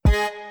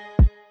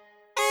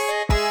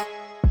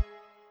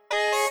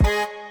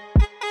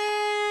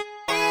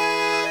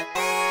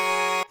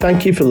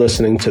Thank you for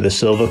listening to the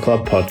Silver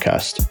Club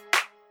podcast.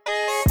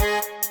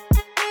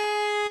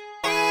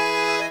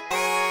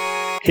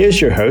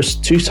 Here's your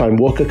host, two-time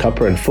Walker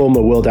Cupper and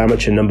former World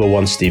Amateur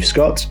 #1 Steve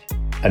Scott,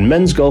 and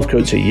men's golf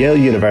coach at Yale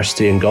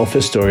University and golf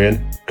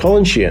historian,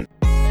 Colin Sheehan.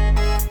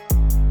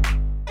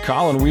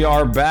 Colin, we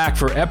are back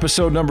for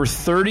episode number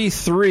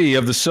 33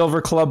 of the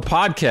Silver Club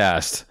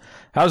podcast.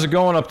 How's it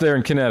going up there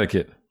in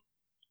Connecticut?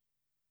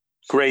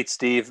 Great,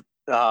 Steve.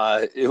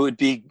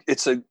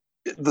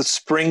 The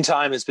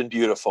springtime has been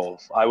beautiful.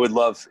 I would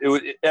love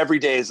it. Every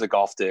day is a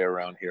golf day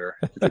around here.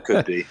 If it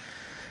could be.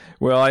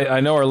 Well,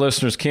 I know our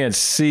listeners can't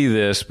see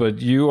this, but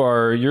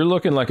you're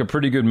looking like a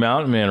pretty good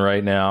mountain man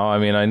right now. I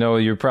mean, I know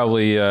you're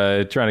probably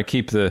trying to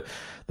keep the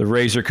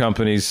razor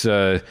companies,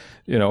 out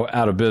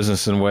of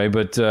business in a way,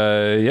 but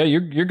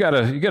you got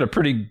a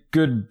pretty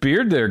good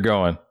beard there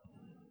going.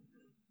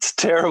 It's a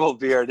terrible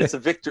beard. It's a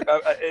victory.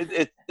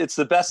 It's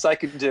the best I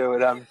can do,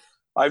 and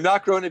I'm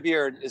not growing a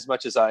beard as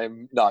much as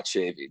I'm not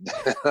shaving.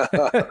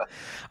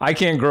 I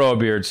can't grow a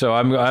beard, so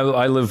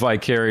I live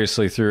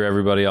vicariously through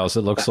everybody else.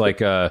 It looks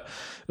like a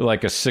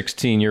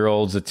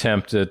 16-year-old's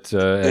attempt at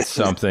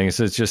something.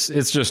 It's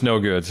just no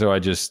good. So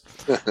I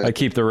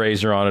keep the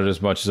razor on it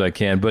as much as I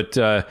can. But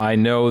I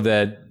know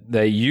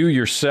that you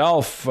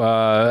yourself,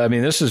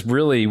 this is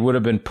really would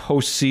have been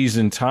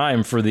postseason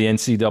time for the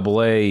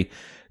NCAA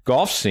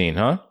golf scene,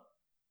 huh?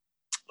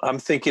 I'm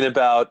thinking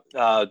about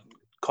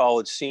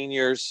college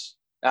seniors,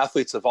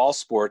 athletes of all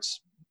sports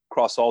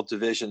across all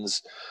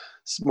divisions,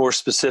 more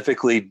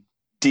specifically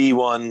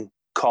D1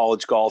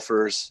 college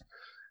golfers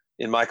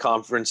in my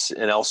conference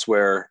and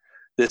elsewhere.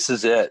 This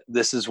is it.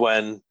 This is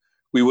when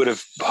we would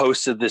have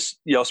hosted this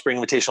Yale Spring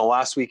Invitational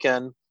last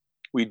weekend.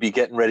 We'd be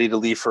getting ready to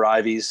leave for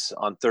Ivies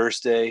on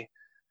Thursday.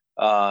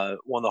 One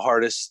of the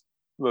hardest,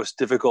 most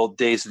difficult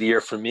days of the year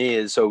for me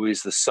is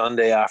always the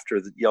Sunday after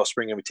the Yale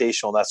Spring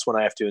Invitational. That's when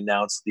I have to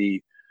announce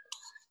the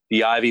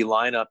Ivy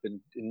lineup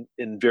and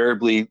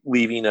invariably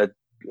leaving a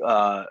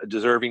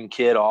deserving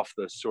kid off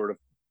the sort of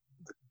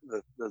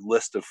the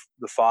list of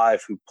the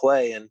five who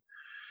play.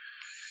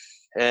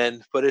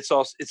 But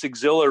it's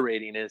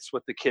exhilarating. And it's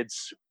what the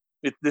kids,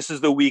 this is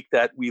the week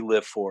that we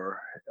live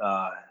for.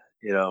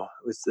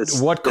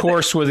 What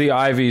course will the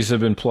Ivies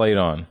have been played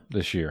on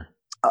this year?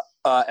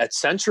 At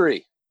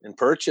Century in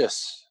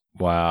Purchase.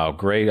 Wow,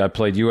 great. I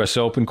played US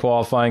Open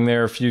qualifying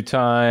there a few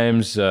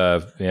times.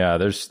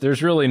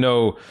 There's really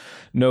no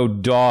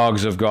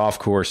dogs of golf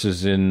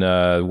courses in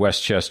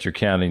Westchester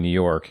County, New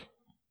York.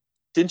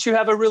 Didn't you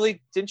have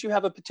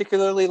a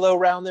particularly low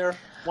round there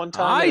one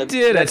time? I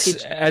did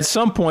at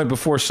some point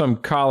before some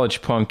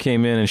college punk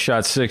came in and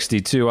shot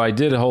 62. I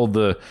did hold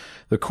the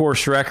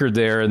course record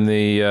there in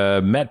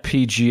the Met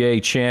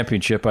PGA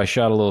Championship. I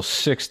shot a little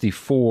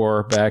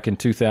 64 back in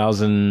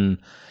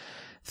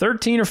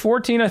 2013 or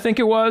 14, I think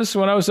it was,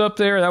 when I was up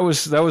there. That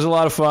was a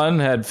lot of fun.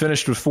 Had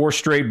finished with 4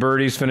 straight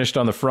birdies, finished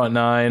on the front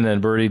 9,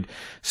 and birdied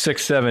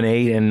 6, 7,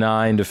 8, and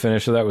 9 to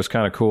finish. So that was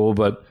kind of cool.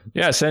 But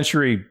yeah,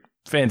 Century,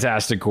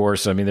 fantastic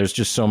course. I mean, there's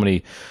just so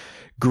many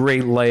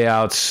great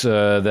layouts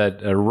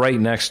that are right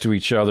next to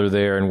each other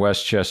there in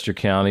Westchester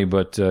County.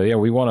 But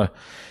we want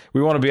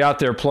to be out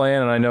there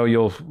playing, and I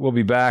know we'll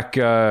be back.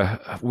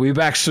 We'll be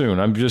back soon.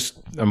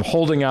 I'm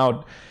holding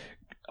out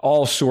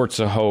all sorts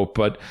of hope.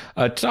 But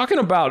talking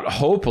about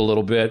hope a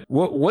little bit,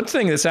 one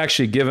thing that's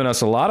actually given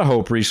us a lot of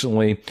hope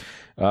recently,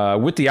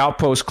 with the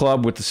Outpost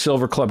Club, with the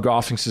Silver Club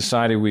Golfing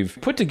Society, we've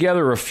put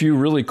together a few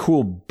really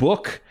cool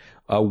book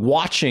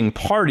watching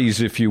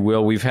parties, if you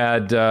will. We've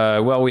had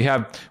we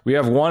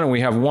have one, and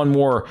we have one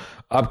more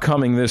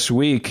upcoming this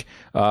week.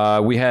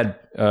 We had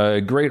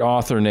a great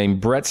author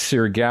named Brett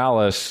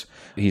Sirgalis.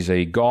 He's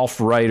a golf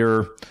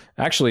writer,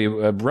 actually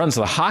runs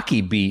the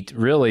hockey beat,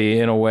 really,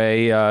 in a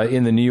way,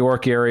 in the New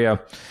York area.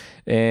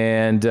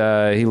 And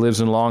he lives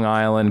in Long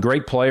Island.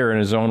 Great player in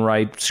his own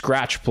right,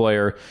 scratch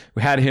player.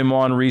 We had him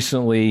on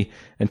recently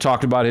and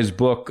talked about his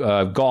book,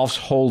 Golf's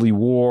Holy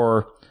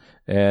War.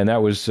 And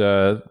that was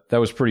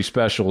pretty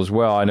special as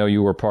well. I know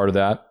you were part of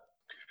that.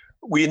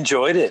 We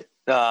enjoyed it.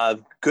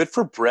 Good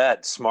for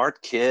Brett,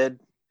 smart kid.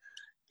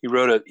 He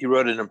wrote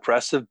an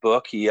impressive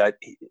book. I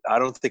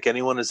don't think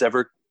anyone has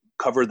ever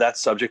covered that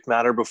subject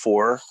matter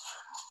before.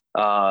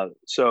 In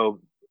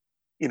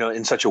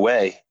such a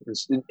way,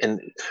 and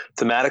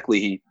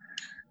thematically,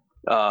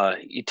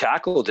 he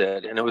tackled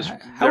it, and it was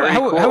very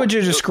cool. How would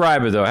you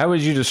describe it, though? How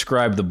would you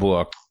describe the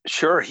book?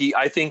 Sure.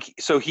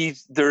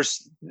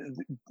 There's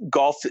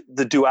golf.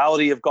 The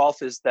duality of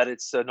golf is that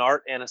it's an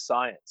art and a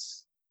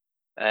science,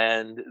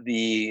 and in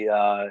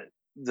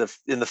the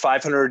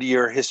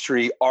 500-year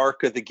history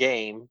arc of the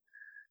game,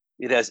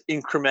 it has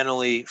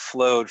incrementally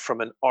flowed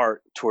from an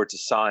art towards a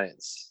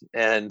science,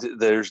 and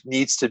there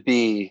needs to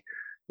be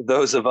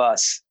those of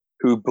us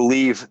who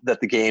believe that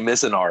the game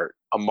is an art,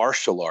 a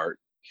martial art,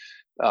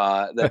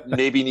 that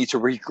maybe need to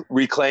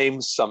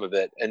reclaim some of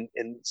it and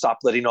stop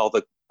letting all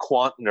the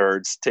quant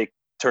nerds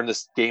turn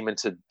this game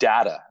into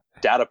data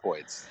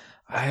points.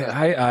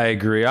 I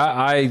agree.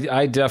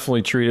 I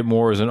definitely treat it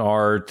more as an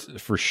art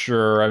for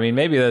sure. I mean,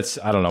 maybe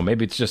I don't know,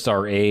 maybe it's just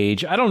our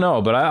age. I don't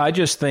know, but I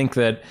just think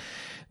that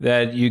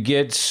you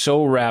get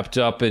so wrapped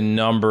up in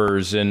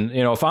numbers. And,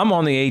 if I'm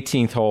on the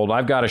 18th hole,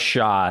 I've got a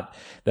shot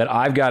that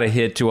I've got to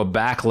hit to a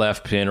back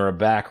left pin or a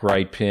back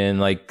right pin.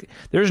 Like,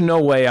 there's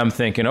no way I'm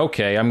thinking,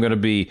 okay, I'm going to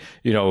be,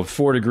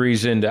 4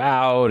 degrees into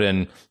out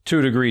and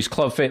 2 degrees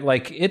club face.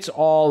 Like, it's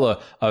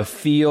all a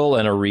feel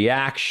and a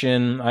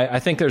reaction. I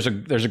think there's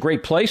a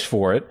great place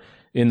for it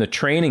in the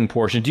training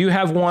portion. Do you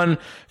have one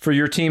for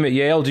your team at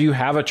Yale? Do you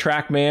have a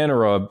TrackMan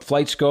or a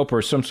flight scope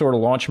or some sort of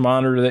launch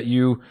monitor that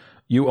you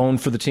own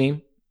for the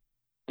team?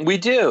 We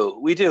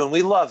do, and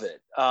we love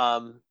it.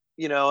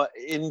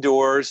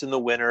 Indoors in the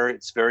winter,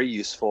 it's very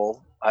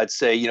useful. I'd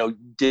say,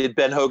 did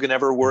Ben Hogan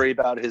ever worry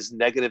about his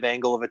negative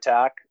angle of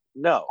attack?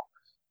 No.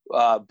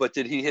 But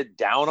did he hit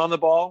down on the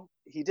ball?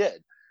 He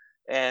did.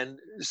 And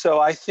so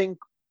I think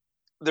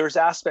there's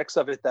aspects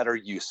of it that are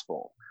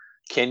useful.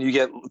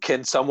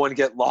 Can someone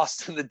get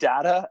lost in the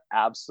data?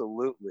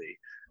 Absolutely.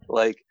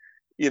 Like,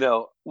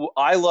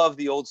 I love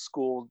the old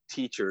school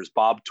teachers,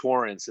 Bob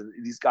Torrance, and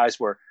these guys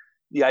where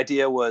the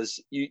idea was,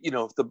 you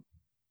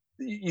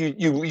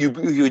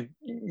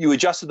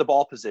adjusted the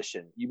ball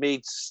position. You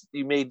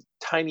made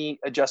tiny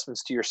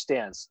adjustments to your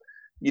stance.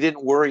 You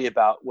didn't worry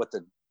about what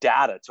the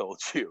data told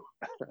you.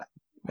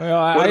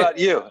 Well, what about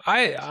you?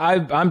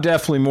 I'm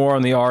definitely more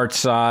on the art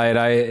side.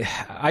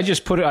 I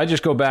just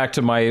go back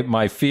to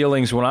my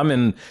feelings when I'm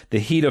in the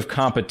heat of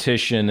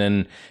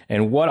competition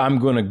and what I'm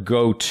going to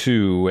go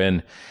to,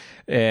 and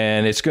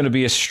it's going to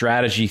be a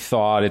strategy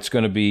thought. It's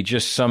going to be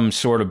just some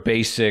sort of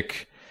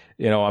basic.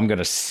 I'm going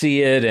to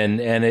see it,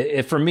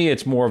 and for me,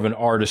 it's more of an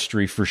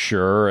artistry for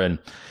sure.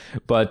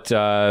 But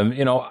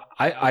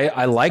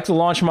I like the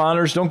launch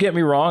monitors. Don't get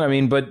me wrong. I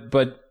mean,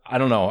 but I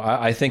don't know.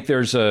 I think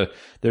there's a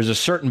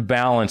certain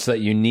balance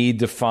that you need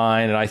to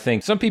find, and I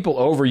think some people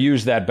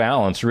overuse that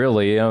balance.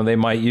 Really, they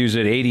might use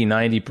it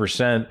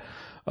 80-90%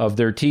 of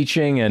their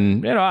teaching,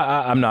 and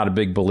I'm not a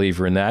big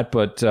believer in that,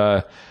 but.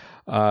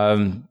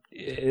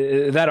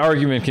 That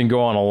argument can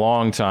go on a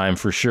long time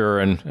for sure,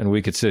 and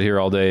we could sit here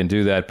all day and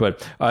do that.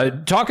 But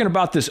talking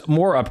about this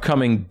more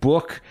upcoming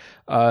book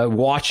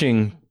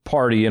watching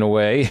party, in a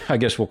way, I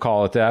guess we'll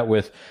call it that,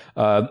 with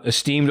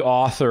esteemed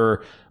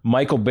author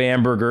Michael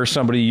Bamberger,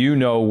 somebody you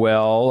know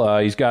well.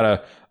 He's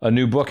got a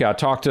new book out.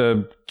 Talk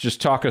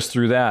us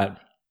through that.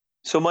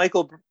 So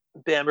Michael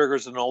Bamberger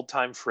is an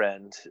old-time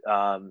friend.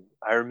 I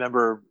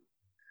remember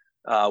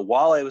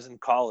while I was in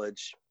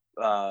college,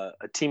 a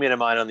teammate of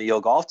mine on the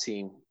Yale golf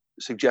team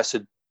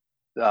suggested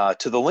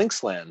to the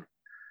Linksland,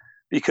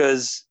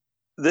 because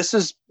this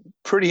is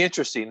pretty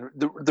interesting.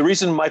 The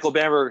reason Michael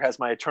Bamberger has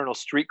my eternal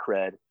street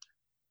cred,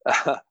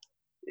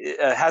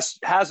 has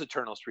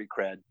eternal street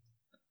cred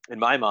in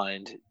my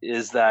mind,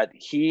 is that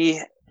he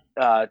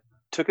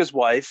took his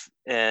wife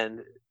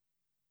and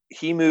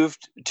he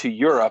moved to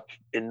Europe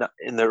in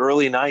the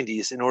early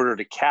 90s in order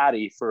to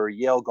caddy for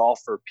Yale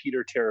golfer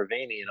Peter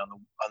Teravanian on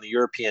the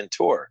European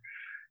tour,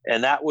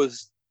 and that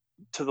was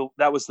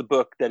the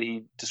book that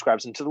he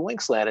describes in To the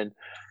Linksland. And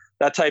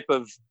that type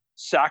of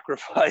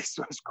sacrifice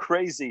was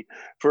crazy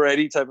for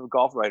any type of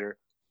golf writer.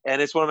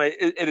 And it's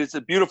it is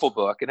a beautiful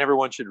book, and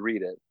everyone should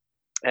read it.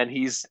 And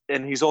he's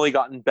only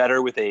gotten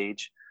better with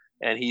age,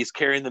 and he's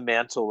carrying the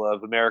mantle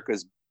of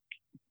America's,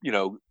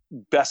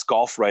 best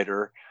golf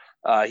writer.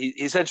 He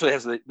essentially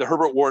has the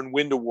Herbert Warren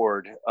Wind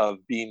Award of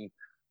being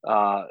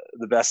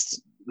the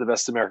best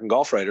American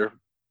golf writer.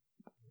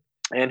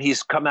 And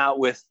he's come out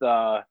with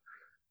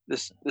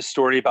this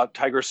story about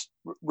Tiger's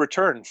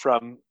return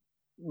from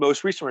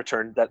most recent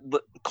return that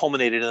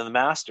culminated in the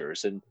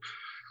Masters. And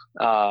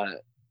I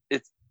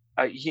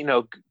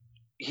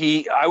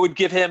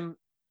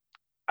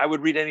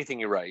would read anything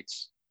he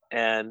writes,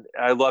 and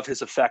I love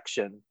his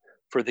affection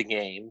for the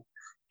game.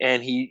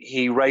 And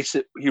he writes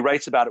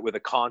about it with a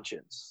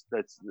conscience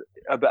that's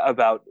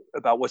about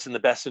what's in the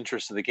best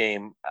interest of the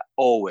game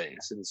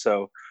always.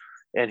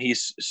 And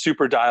he's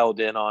super dialed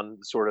in on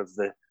sort of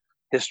the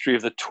history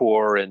of the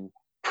tour and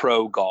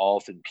pro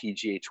golf and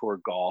PGA Tour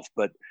golf,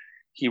 but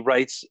he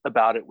writes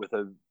about it with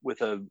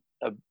a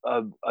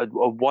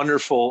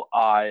wonderful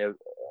eye,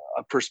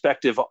 a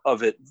perspective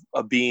of it,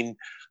 of being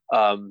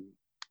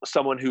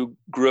someone who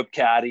grew up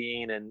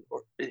caddying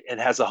and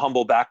has a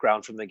humble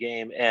background from the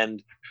game,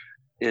 and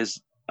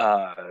is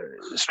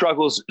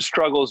struggles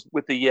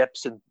with the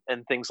yips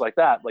and things like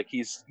that. Like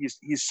he's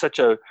such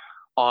a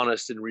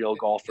honest and real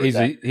golfer. He's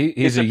a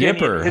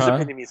yipper, his huh?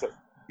 opinion,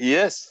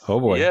 yes. Oh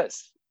boy.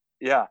 Yes.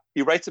 Yeah,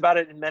 he writes about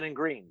it in Men in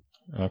Green.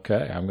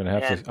 Okay, I'm gonna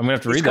have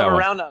to read that one.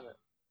 one. Around on it.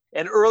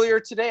 And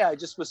earlier today, I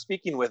just was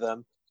speaking with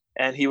him,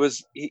 and he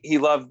loved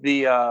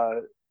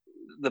the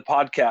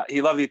podcast.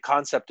 He loved the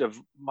concept of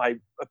my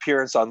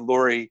appearance on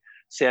Laurie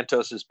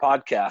Santos's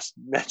podcast,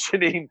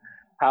 mentioning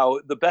how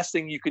the best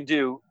thing you can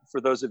do for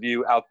those of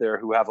you out there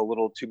who have a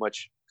little too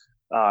much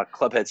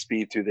clubhead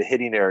speed through the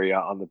hitting area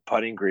on the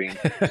putting green,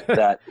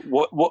 that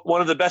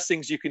one of the best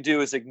things you can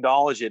do is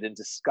acknowledge it and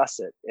discuss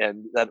it,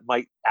 and that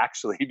might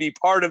actually be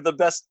part of the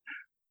best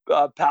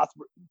path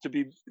to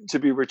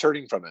be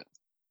returning from it.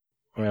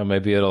 Well,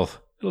 maybe it'll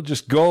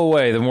just go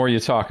away the more you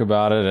talk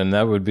about it, and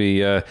that'd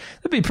be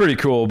pretty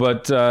cool.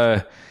 But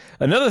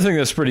another thing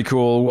that's pretty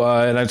cool,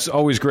 and it's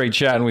always great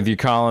chatting with you,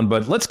 Colin.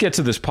 But let's get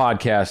to this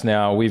podcast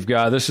now.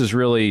 This is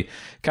really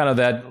kind of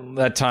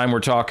that time we're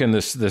talking.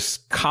 This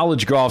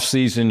college golf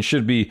season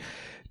should be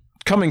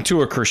coming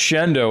to a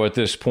crescendo at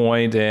this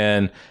point,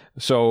 and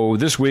so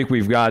this week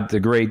we've got the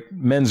great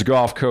men's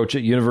golf coach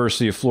at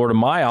University of Florida,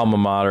 my alma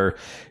mater,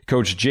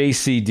 Coach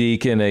J.C.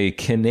 Deacon, a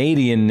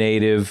Canadian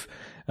native.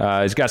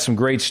 He's got some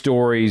great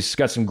stories,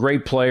 got some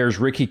great players.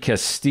 Ricky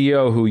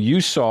Castillo, who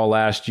you saw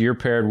last year,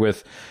 paired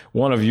with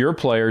one of your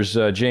players,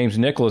 James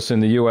Nicklaus, in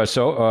the U.S.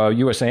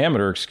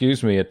 Amateur,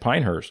 at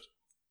Pinehurst.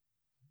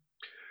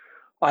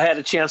 I had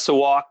a chance to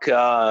walk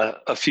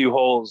a few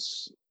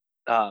holes.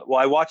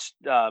 I watched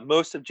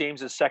most of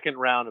James's second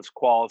round of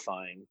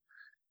qualifying,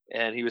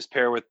 and he was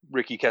paired with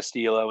Ricky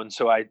Castillo, and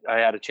so I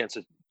had a chance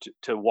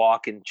to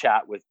walk and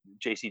chat with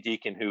J.C.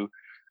 Deacon, who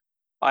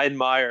I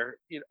admire.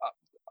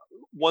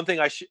 One thing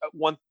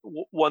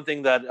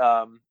that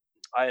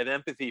I have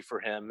empathy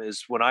for him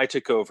is when I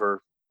took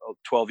over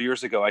 12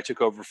 years ago, I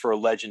took over for a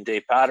legend,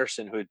 Dave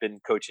Patterson, who had been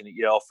coaching at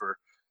Yale for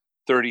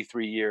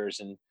 33 years.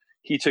 And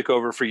he took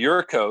over for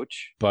your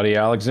coach, Buddy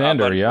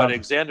Alexander. Buddy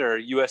Alexander,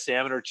 U.S.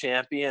 Amateur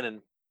champion.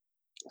 And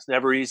it's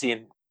never easy.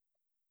 And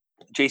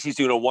JC's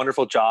doing a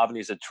wonderful job, and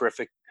he's a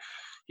terrific,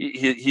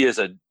 he has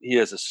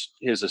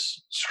a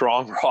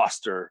strong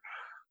roster,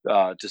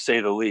 to say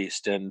the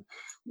least. And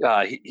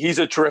he's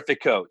a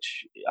terrific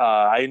coach.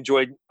 I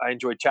enjoyed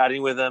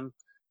chatting with him.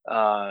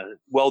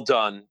 Well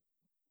done.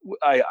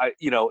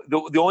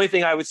 The only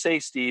thing I would say,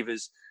 Steve,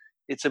 is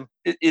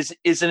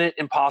isn't it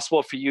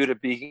impossible for you to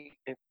be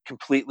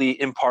completely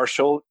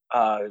impartial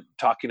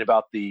talking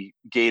about the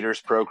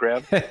Gators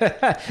program?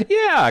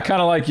 Yeah,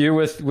 kind of like you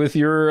with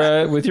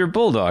your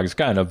Bulldogs,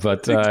 kind of.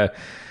 But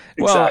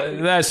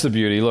well, that's the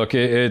beauty. Look,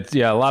 a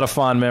lot of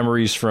fond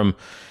memories from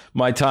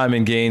my time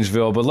in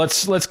Gainesville, but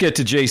let's get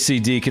to J.C.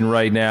 Deacon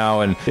right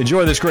now and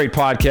enjoy this great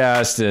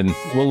podcast, and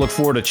we'll look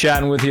forward to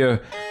chatting with you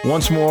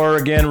once more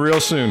again real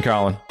soon,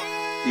 Colin.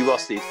 You will,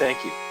 Steve. Thank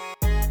you.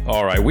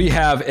 All right, we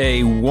have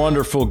a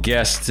wonderful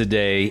guest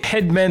today,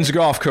 head men's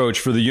golf coach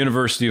for the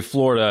University of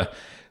Florida.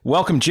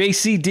 Welcome,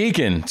 J.C.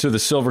 Deacon, to the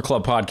Silver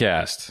Club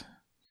podcast.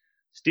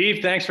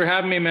 Steve, thanks for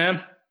having me,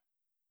 man.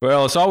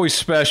 Well, it's always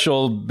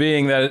special,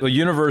 being that the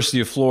University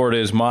of Florida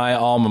is my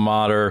alma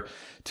mater,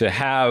 to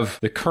have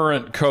the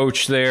current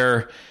coach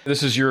there.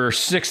 This is your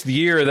 6th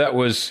year that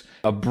was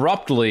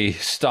abruptly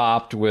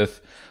stopped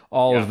with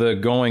all of the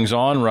goings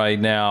on right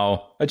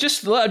now. I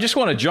just want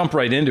to jump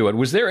right into it.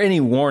 Was there any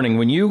warning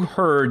when you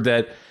heard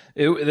that?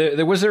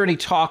 Was there any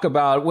talk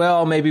about,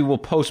 well, maybe we'll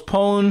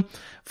postpone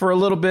for a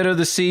little bit of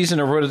the season,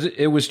 or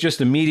it was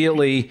just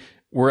immediately,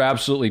 we're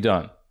absolutely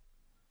done?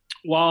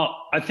 Well,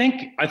 I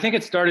think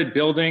it started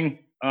building.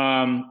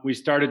 We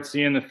started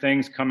seeing the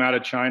things come out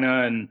of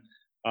China, and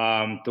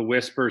the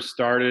whispers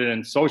started,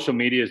 and social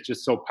media is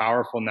just so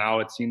powerful now.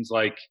 It seems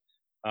like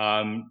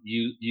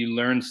you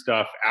learn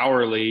stuff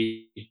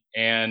hourly,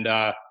 and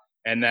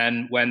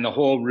then when the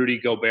whole Rudy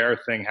Gobert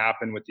thing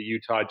happened with the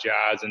Utah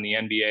Jazz and the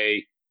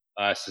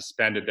NBA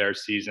suspended their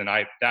season,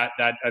 I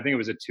think it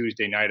was a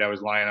Tuesday night. I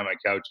was lying on my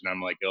couch and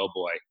I'm like, oh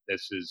boy,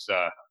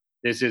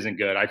 this isn't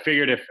good. I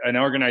figured if an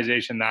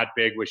organization that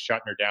big was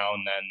shutting her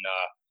down, then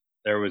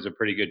there was a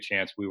pretty good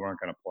chance we weren't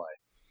going to play.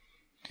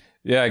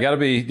 Yeah, got to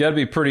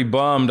be pretty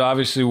bummed.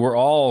 Obviously, we're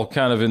all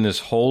kind of in this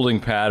holding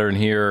pattern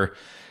here.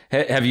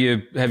 Have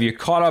you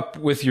caught up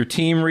with your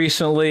team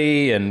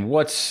recently? And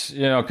what's,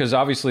 because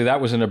obviously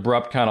that was an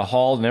abrupt kind of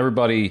halt, and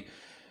everybody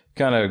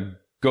kind of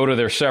go to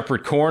their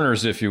separate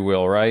corners, if you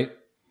will, right?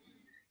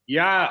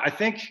 Yeah, I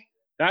think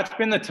that's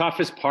been the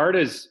toughest part,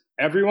 is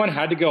everyone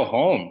had to go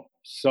home.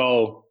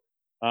 So,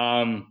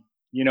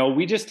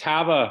 we just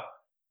have a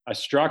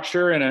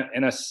structure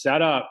and a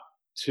setup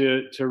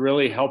to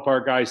really help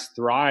our guys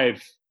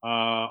thrive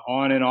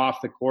on and off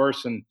the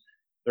course, and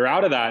they're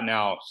out of that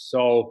now.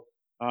 So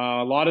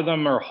a lot of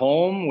them are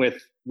home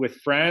with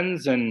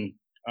friends and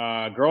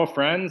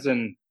girlfriends,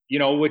 and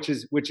which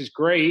is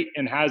great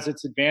and has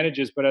its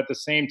advantages. But at the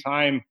same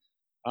time,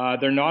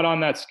 they're not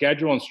on that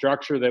schedule and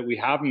structure that we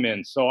have them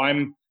in. So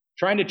I'm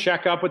trying to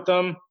check up with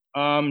them,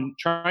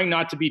 trying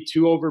not to be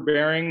too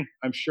overbearing.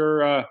 I'm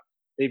sure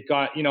they've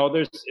got,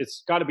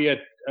 it's got to be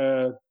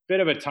a bit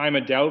of a time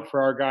of doubt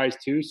for our guys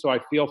too. So I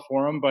feel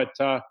for them, but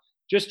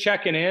just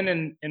checking in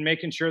and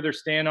making sure they're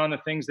staying on the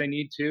things they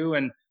need to,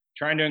 and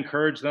trying to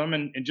encourage them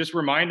and just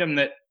remind them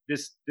that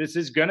this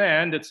is going to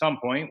end at some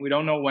point. We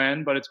don't know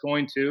when, but it's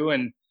going to.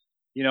 And,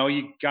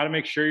 you got to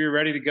make sure you're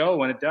ready to go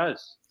when it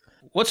does.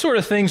 What sort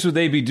of things would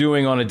they be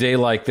doing on a day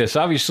like this?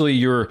 Obviously,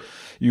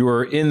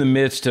 you're in the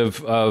midst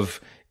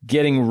of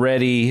getting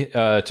ready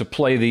to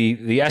play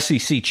the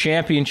SEC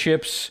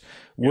championships.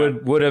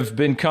 Would have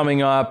been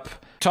coming up.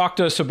 Talk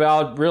to us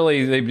about,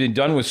 really, they've been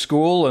done with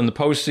school and the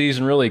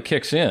postseason really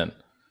kicks in.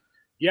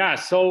 Yeah,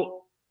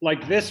 so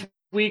like this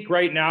week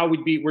right now,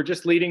 we're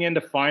just leading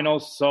into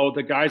finals, so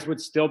the guys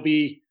would still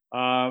be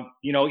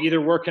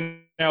either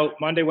working out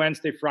Monday,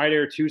 Wednesday, Friday,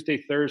 or Tuesday,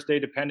 Thursday,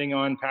 depending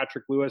on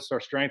Patrick Lewis, our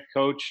strength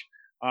coach.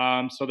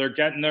 So they're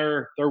getting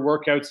their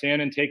workouts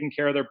in and taking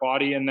care of their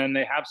body. And then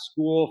they have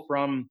school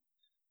from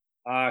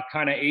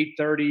kind of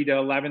 8:30 to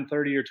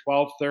 11:30 or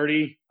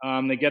 12:30.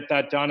 They get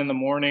that done in the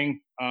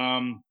morning,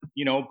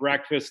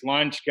 breakfast,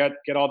 lunch,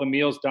 get all the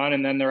meals done.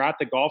 And then they're at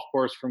the golf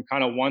course from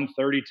kind of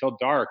 1:30 till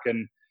dark.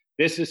 And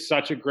this is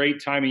such a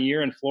great time of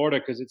year in Florida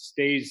because it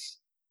stays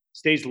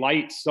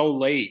light so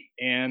late,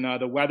 and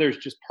the weather's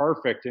just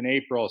perfect in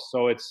April.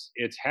 So it's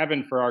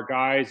heaven for our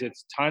guys.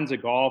 It's tons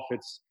of golf.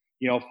 It's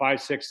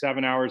 5, 6,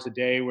 7 hours a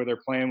day where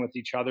they're playing with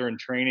each other and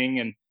training,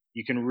 and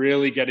you can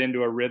really get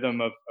into a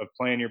rhythm of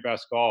playing your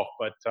best golf.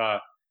 But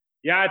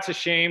it's a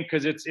shame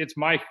because it's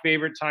my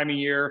favorite time of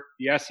year.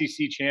 The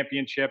SEC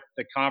Championship,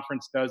 the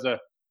conference does a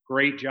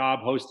great job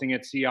hosting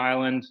at Sea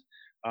Island.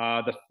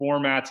 The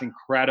format's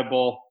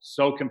incredible,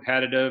 so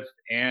competitive,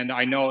 and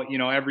I know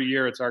every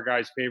year it's our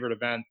guys' favorite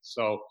event.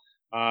 So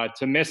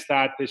to miss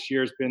that this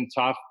year has been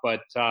tough, but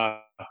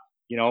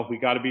we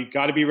got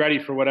to be ready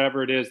for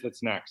whatever it is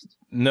that's next.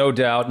 No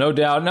doubt.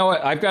 No,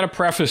 I've got to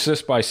preface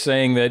this by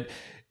saying that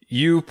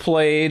you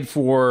played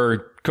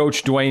for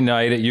Coach Dwayne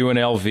Knight at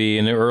UNLV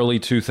in the early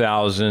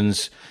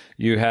 2000s.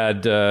 You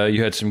had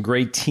some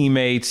great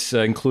teammates,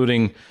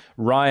 including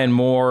Ryan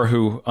Moore,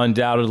 who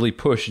undoubtedly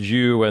pushed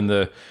you and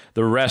the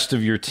rest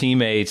of your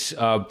teammates.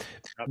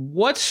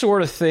 What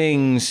sort of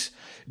things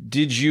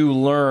did you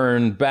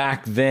learn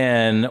back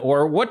then,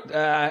 or what?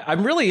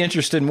 I'm really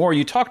interested more.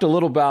 You talked a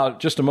little about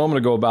just a moment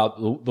ago about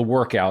the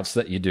workouts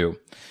that you do.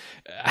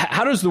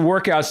 How does the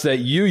workouts that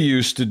you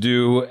used to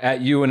do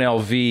at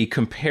UNLV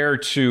compare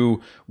to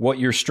what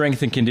your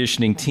strength and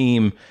conditioning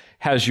team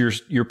has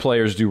your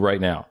players do right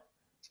now?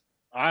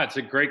 It's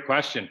a great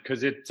question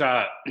because it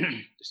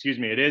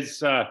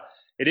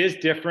is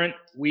different.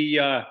 We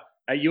at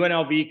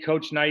UNLV,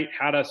 Coach Knight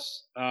had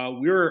us.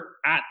 We were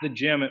at the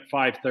gym at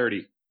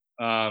 5:30.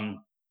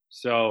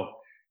 So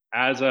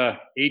as a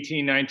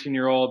 18,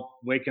 19-year-old,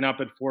 waking up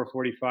at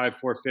 4:45,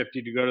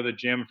 4:50 to go to the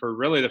gym for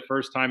really the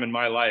first time in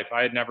my life.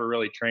 I had never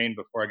really trained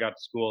before I got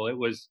to school. It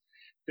was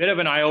a bit of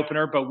an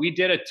eye-opener, but we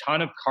did a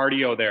ton of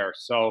cardio there.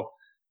 So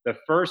the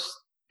first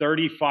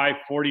 35,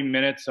 40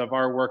 minutes of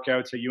our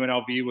workouts at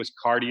UNLV was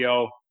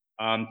cardio.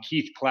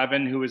 Keith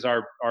Clevin, who was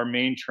our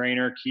main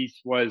trainer, Keith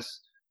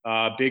was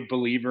a big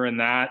believer in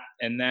that.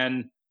 And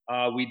then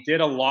we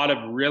did a lot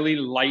of really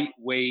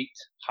lightweight,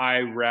 high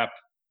rep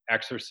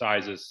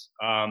exercises.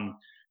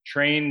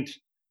 Trained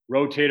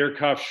rotator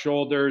cuff,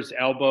 shoulders,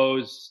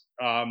 elbows,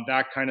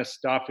 that kind of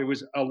stuff. It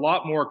was a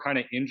lot more kind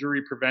of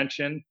injury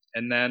prevention.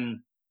 And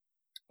then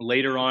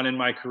later on in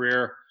my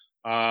career,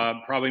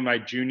 probably my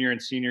junior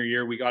and senior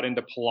year, we got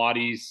into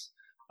Pilates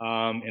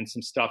and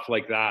some stuff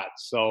like that.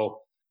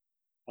 So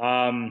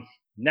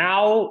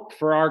now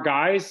for our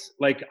guys,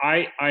 like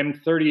I'm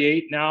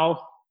 38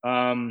 now.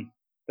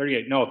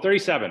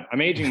 37.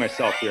 I'm aging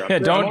myself here.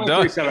 Don't.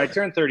 37. I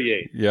turned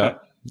 38. Yeah,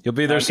 you'll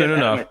be there soon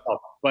enough.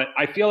 But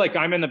I feel like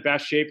I'm in the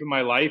best shape of my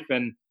life,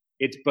 and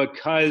it's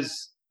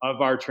because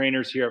of our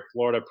trainers here at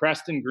Florida.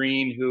 Preston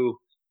Green, who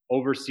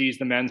oversees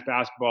the men's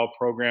basketball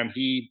program,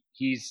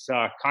 he's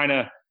kind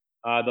of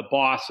the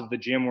boss of the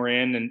gym we're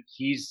in, and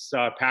he's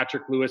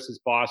Patrick Lewis's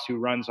boss who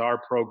runs our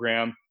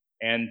program.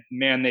 And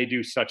man, they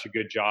do such a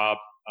good job.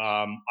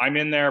 I'm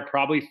in there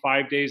probably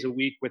 5 days a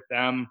week with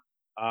them.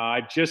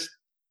 I didn't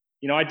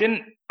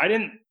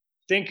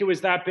think it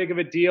was that big of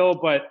a deal,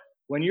 but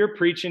when you're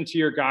preaching to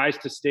your guys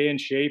to stay in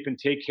shape and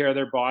take care of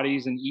their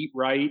bodies and eat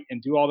right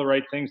and do all the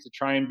right things to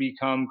try and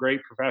become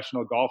great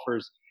professional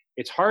golfers,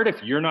 it's hard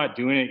if you're not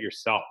doing it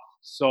yourself.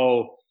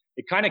 So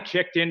it kind of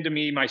kicked into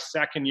me my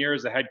second year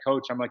as a head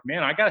coach. I'm like,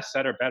 man, I got to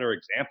set a better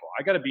example.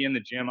 I got to be in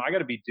the gym. I got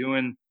to be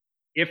doing,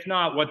 if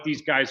not what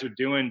these guys are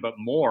doing, but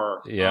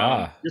more.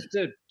 Yeah.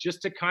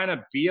 Just to kind of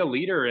be a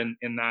leader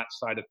in that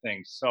side of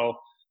things. So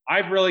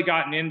I've really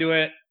gotten into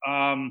it.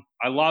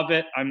 I love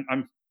it.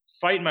 I'm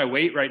fighting my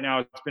weight right now.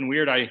 It's been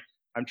weird.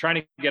 I'm trying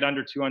to get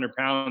under 200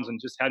 pounds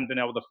and just hadn't been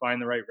able to find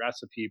the right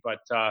recipe. But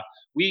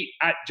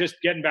just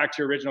getting back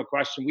to your original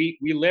question, we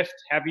lift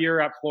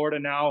heavier at Florida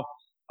now.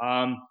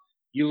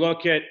 You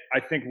look at, I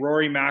think,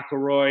 Rory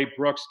McIlroy,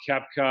 Brooks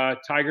Koepka,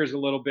 Tiger's a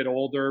little bit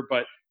older,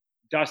 but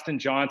Dustin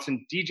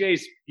Johnson,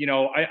 DJ's,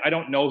 I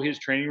don't know his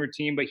training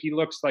routine, but he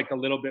looks like a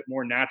little bit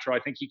more natural. I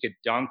think he could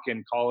dunk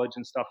in college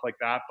and stuff like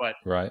that. But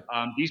right.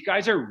 These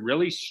guys are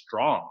really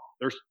strong.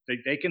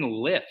 They can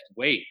lift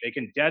weight, they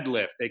can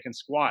deadlift, they can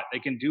squat, they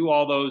can do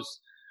all those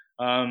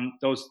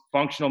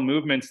functional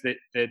movements that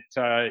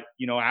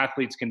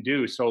athletes can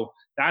do. So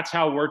that's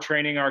how we're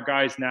training our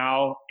guys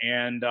now,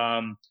 and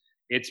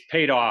it's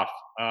paid off.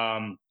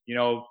 I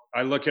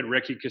look at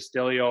Ricky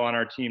Castillo on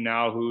our team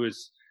now, who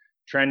is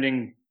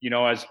trending,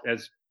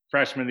 as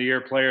freshman of the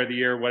year, player of the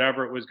year,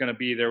 whatever it was going to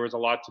be. There was a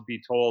lot to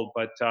be told,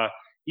 but I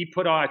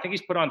think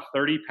he's put on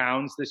 30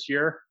 pounds this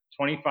year,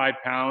 25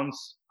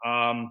 pounds.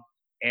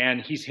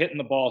 And he's hitting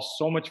the ball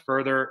so much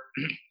further,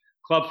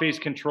 club face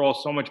control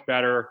so much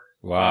better.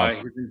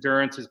 Wow. His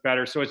endurance is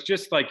better. So it's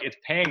just like, it's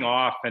paying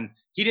off. And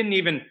he didn't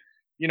even,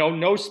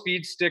 no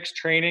speed sticks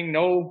training,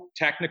 no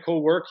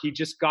technical work. He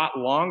just got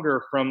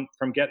longer from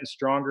getting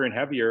stronger and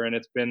heavier, and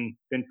it's been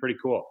pretty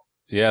cool.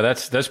 Yeah,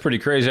 that's pretty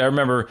crazy. I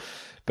remember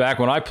back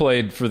when I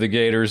played for the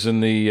Gators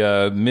in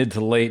the mid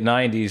to late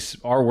 90s,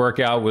 our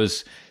workout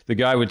was the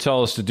guy would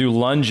tell us to do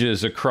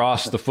lunges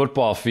across the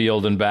football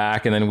field and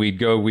back, and then we'd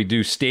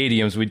do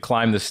stadiums. We'd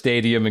climb the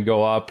stadium and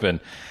go up, and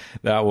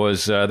that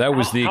was how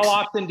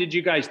often did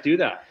you guys do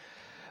that?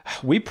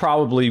 We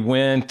probably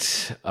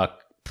went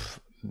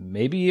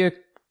maybe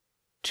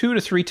 2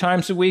 to 3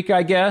 times a week,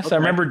 I guess. Okay. I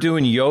remember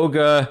doing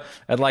yoga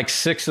at like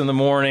 6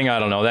 a.m. I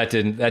don't know. That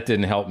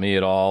didn't help me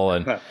at all.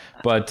 And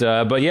but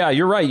yeah,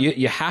 you're right.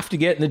 You have to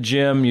get in the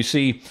gym. You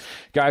see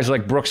guys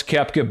like Brooks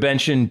Koepka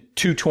benching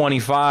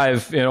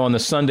 225, on the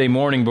Sunday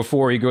morning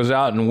before he goes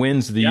out and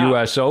wins the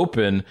U.S.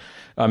 Open.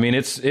 I mean,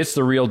 it's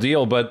the real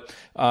deal. But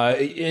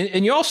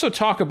and you also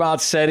talk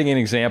about setting an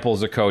example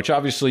as a coach.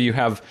 Obviously,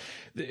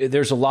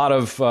 there's a lot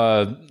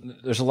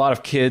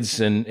of kids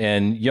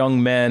and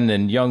young men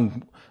and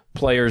young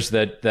players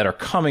that are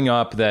coming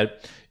up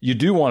that you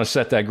do want to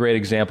set that great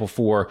example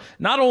for,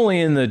 not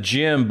only in the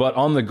gym but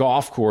on the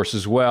golf course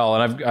as well.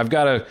 And I've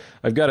got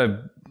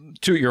to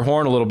toot your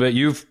horn a little bit.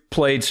 You've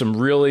played some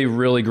really,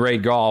 really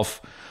great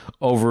golf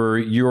over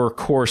your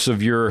course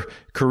of your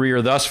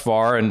career thus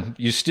far, and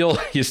you still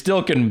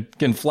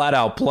can flat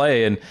out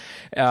play. And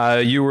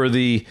you were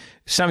the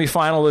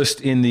semifinalist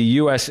in the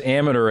U.S.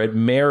 Amateur at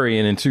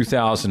Marion in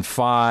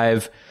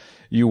 2005.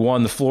 You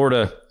won the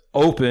Florida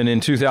Open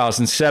in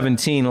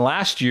 2017.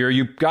 Last year,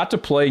 you got to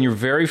play in your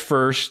very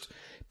first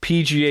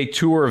PGA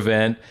Tour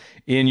event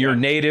in your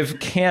native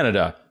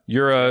Canada.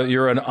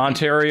 You're an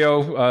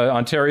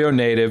Ontario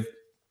native,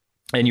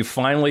 and you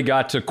finally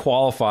got to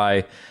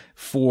qualify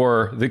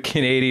for the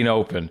Canadian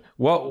Open.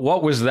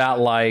 What was that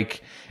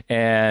like?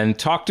 And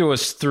talk to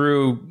us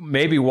through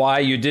maybe why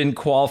you didn't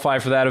qualify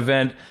for that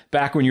event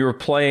back when you were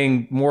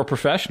playing more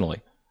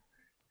professionally.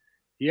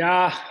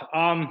 Yeah.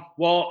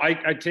 Well,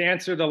 to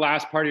answer the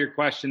last part of your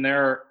question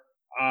there,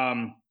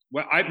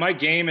 my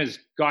game has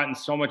gotten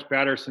so much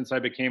better since I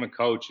became a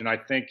coach. And I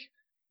think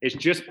it's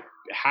just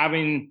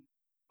having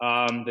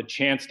the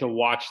chance to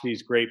watch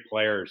these great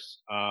players.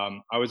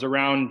 I was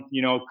around,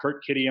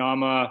 Kurt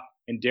Kitayama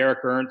and Derek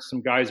Ernst,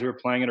 some guys who are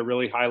playing at a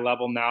really high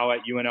level now at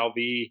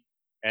UNLV.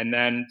 And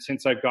then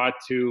since I got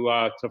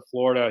to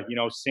Florida,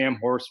 Sam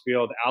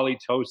Horsfield, Ali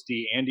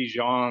Toasty, Andy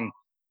Zhang,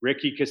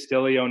 Ricky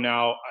Castillo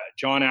now,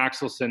 John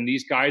Axelson,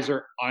 these guys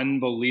are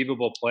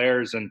unbelievable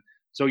players. And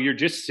so you're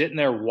just sitting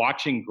there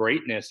watching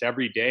greatness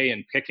every day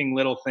and picking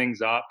little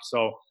things up.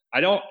 So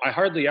I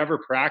hardly ever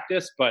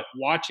practice, but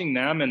watching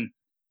them and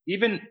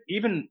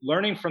even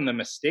learning from the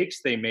mistakes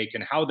they make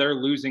and how they're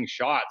losing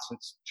shots and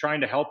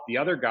trying to help the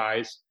other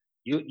guys,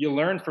 you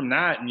learn from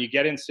that, and you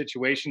get in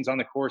situations on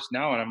the course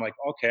now. And I'm like,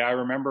 okay, I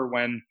remember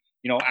when,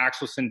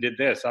 Axelson did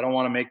this. I don't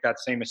want to make that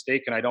same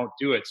mistake, and I don't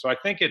do it. So I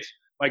think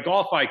my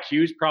golf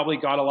IQ's probably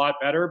got a lot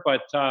better,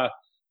 but to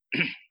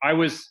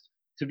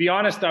be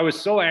honest, I was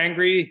so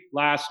angry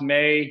last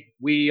May.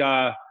 We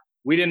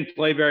didn't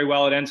play very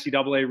well at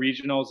NCAA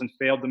regionals and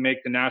failed to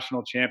make the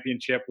national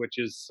championship, which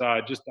is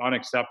just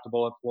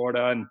unacceptable at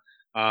Florida. And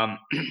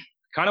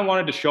kind of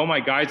wanted to show my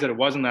guys that it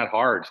wasn't that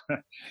hard.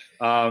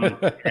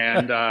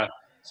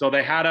 So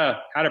they had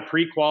a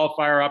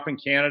pre-qualifier up in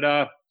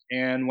Canada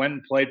and went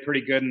and played pretty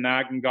good in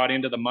that and got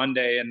into the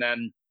Monday. And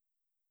then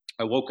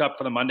I woke up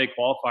for the Monday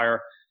qualifier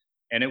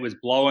and it was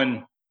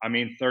blowing,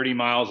 30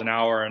 miles an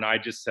hour. And I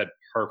just said,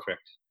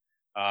 perfect.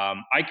 I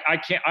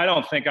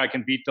don't think I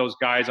can beat those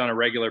guys on a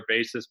regular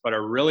basis, but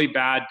a really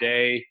bad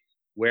day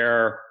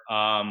where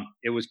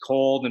it was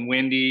cold and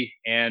windy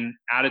and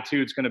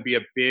attitude's going to be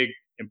a big,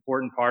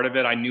 important part of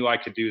it. I knew I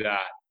could do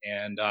that,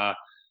 and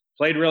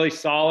played really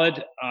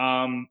solid.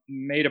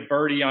 Made a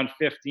birdie on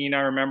 15, I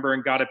remember,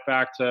 and got it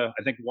back to,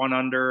 I think, 1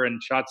 under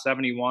and shot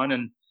 71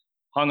 and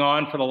hung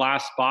on for the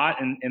last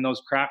spot in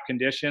those crap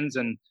conditions.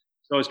 And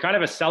so it was kind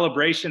of a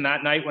celebration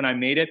that night when I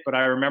made it. But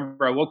I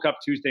remember I woke up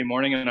Tuesday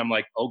morning and I'm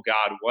like, oh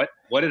God,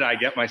 what did I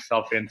get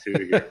myself into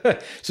here?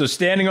 So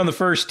standing on the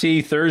first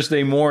tee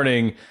Thursday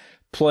morning,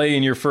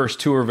 playing your first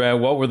tour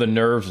event, what were the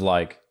nerves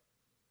like?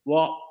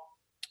 Well,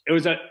 it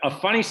was a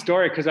funny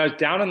story because I was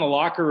down in the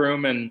locker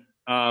room and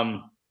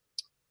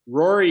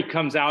Rory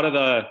comes out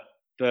of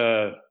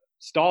the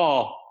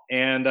stall,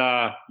 and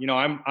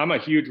I'm a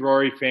huge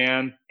Rory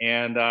fan,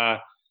 and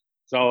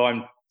so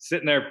I'm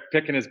sitting there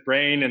picking his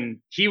brain, and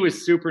he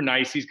was super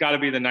nice. He's got to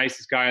be the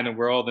nicest guy in the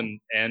world,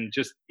 and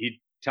just he'd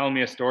telling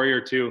me a story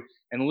or two,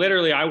 and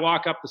literally I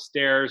walk up the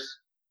stairs,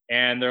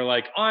 and they're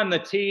like, on the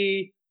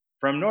tee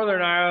from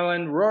Northern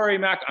Ireland, Rory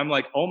Mac. I'm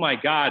like, oh my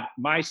God,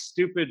 my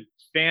stupid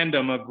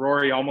fandom of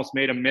Rory almost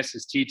made him miss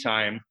his tee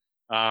time.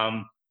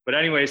 But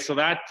anyway, so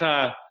that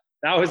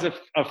was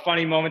a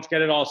funny moment to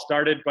get it all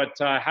started, but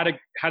had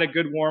a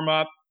good warm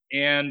up,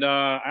 and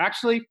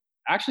actually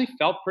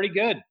felt pretty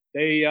good.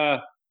 They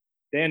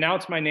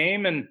announced my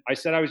name, and I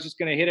said I was just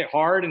going to hit it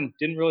hard and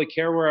didn't really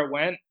care where it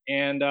went,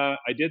 and I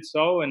did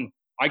so. And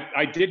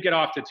I did get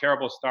off to a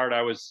terrible start.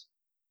 I was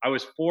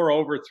 4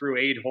 over through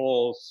 8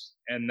 holes,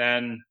 and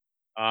then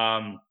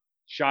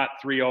shot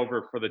 3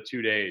 over for the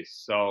 2 days.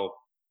 So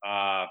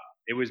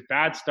it was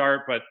bad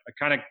start, but I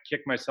kind of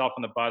kicked myself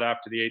in the butt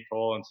after the 8th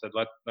hole and said,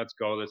 let's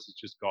go. This is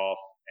just golf.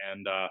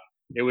 And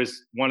it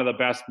was one of the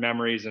best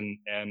memories and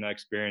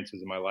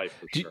experiences in my life,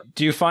 for sure.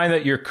 Do you find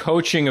that your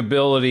coaching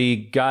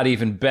ability got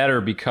even better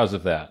because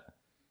of that?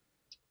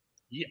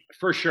 Yeah,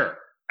 for sure.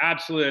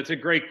 Absolutely. It's a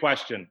great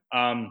question.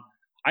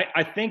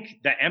 I think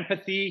the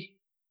empathy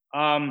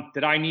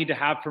that I need to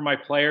have for my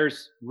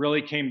players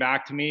really came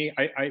back to me.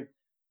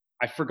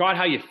 I forgot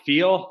how you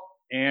feel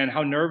and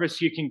how nervous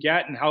you can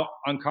get and how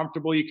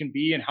uncomfortable you can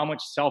be and how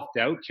much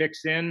self-doubt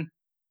kicks in.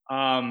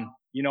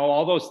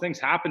 All those things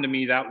happened to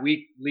me that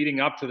week leading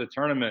up to the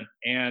tournament.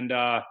 And,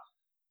 I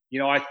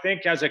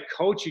think as a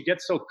coach, you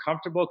get so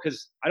comfortable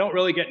because I don't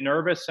really get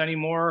nervous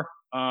anymore.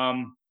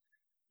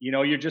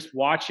 You're just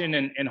watching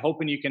and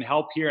hoping you can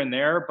help here and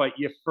there, but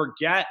you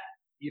forget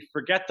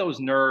those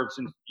nerves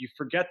and you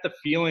forget the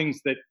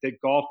feelings that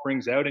golf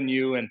brings out in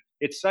you. And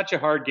it's such a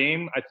hard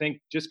game, I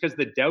think, just because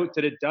the doubt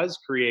that it does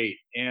create.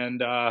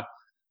 And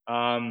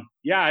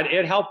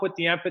it helped with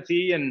the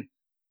empathy, and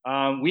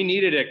we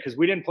needed it because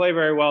we didn't play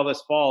very well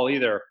this fall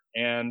either.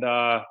 And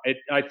I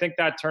think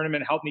that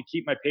tournament helped me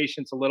keep my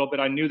patience a little bit.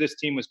 I knew this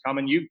team was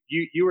coming.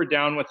 You were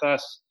down with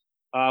us.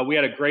 We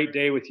had a great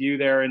day with you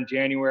there in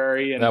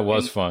January. And that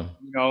was fun.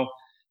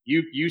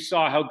 You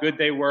saw how good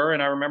they were,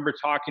 and I remember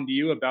talking to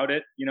you about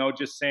it.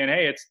 Just saying,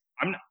 "Hey,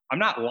 I'm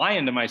not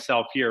lying to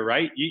myself here,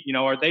 right?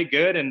 Are they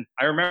good?" And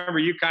I remember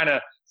you kind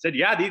of said,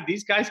 "Yeah,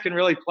 these guys can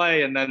really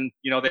play." And then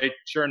they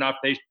sure enough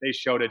they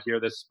showed it here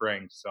this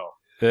spring. So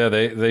yeah,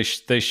 they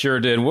sure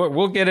did.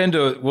 We'll get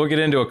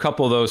into a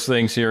couple of those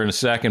things here in a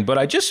second, but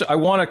I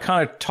want to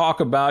kind of talk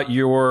about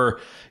your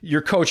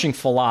coaching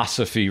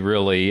philosophy,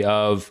 really,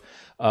 of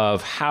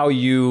how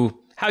you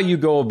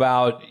go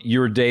about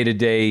your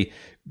day-to-day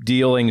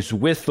dealings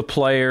with the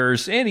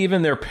players and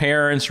even their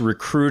parents,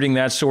 recruiting,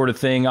 that sort of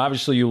thing.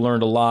 Obviously, you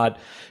learned a lot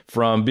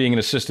from being an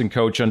assistant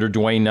coach under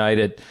Dwayne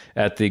Knight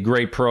at the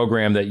great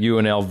program that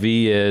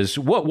UNLV is.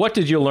 What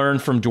did you learn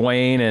from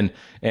Dwayne,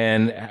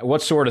 and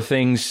what sort of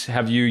things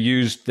have you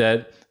used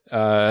that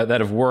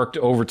have worked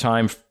over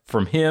time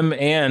from him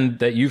and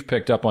that you've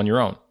picked up on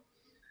your own?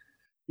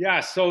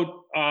 Yeah,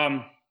 so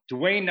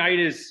Dwayne Knight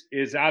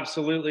is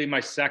absolutely my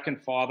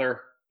second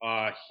father.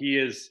 He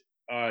is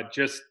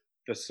just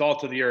the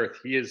salt of the earth.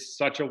 He is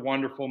such a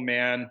wonderful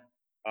man.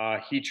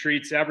 He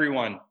treats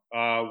everyone,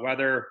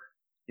 whether,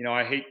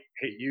 I hate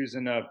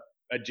using a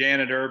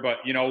janitor, but,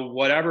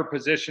 whatever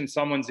position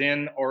someone's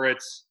in, or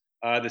it's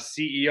the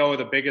CEO of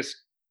the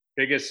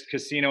biggest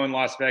casino in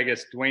Las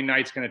Vegas, Dwayne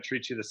Knight's going to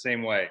treat you the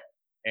same way.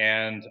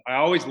 And I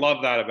always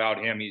love that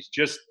about him.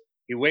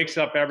 He wakes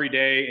up every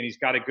day and he's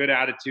got a good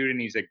attitude and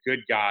he's a good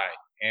guy.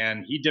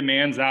 And he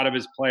demands out of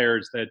his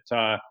players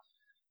that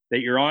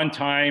you're on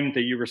time,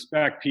 that you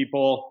respect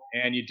people,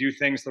 and you do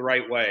things the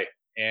right way.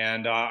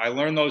 And I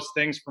learned those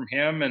things from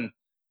him. And,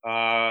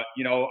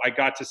 I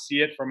got to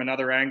see it from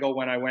another angle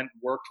when I went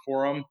and worked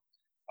for him.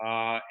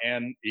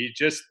 And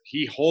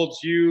he holds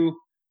you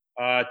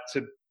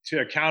to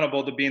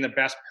accountable to being the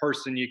best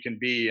person you can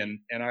be. And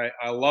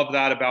I love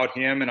that about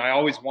him. And I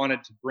always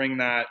wanted to bring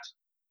that,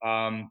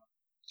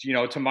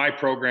 to my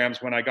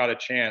programs when I got a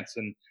chance.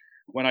 And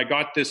when I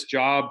got this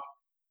job,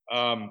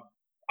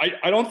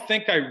 I don't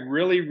think I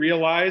really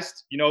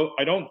realized,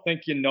 I don't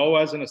think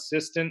as an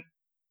assistant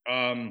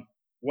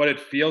what it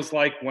feels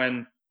like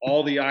when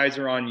all the eyes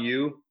are on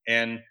you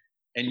and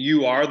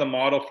you are the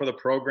model for the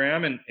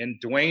program.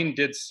 And Dwayne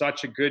did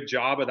such a good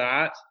job of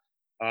that.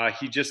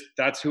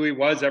 That's who he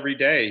was every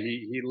day.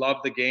 He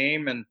loved the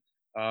game, and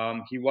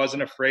he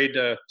wasn't afraid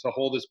to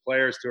hold his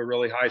players to a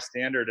really high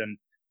standard. And,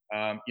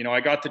 I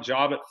got the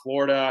job at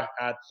Florida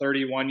at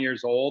 31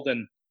 years old,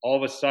 and all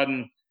of a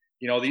sudden,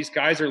 these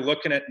guys are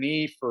looking at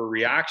me for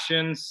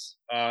reactions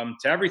to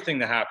everything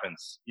that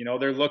happens.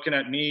 They're looking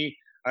at me.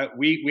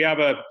 We have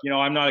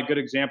I'm not a good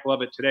example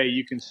of it today.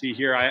 You can see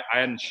here, I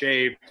hadn't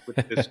shaved with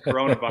this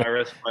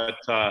coronavirus, but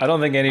I don't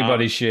think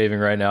anybody's shaving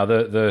right now.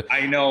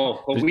 I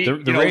know, but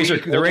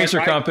the razor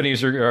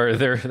companies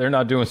they're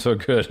not doing so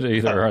good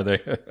either, are they?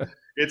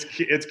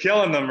 It's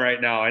killing them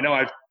right now. I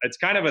know. It's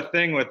kind of a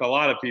thing with a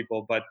lot of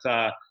people, but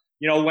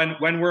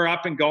when we're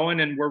up and going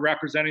and we're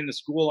representing the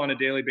school on a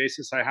daily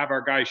basis, I have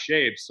our guys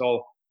shave.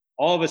 So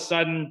all of a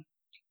sudden,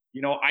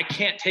 I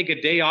can't take a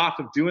day off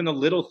of doing the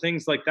little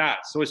things like that.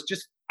 So it's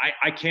just,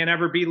 I can't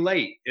ever be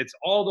late. It's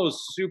all those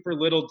super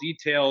little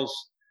details,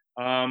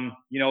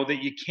 that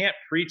you can't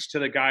preach to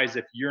the guys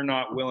if you're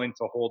not willing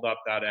to hold up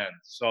that end.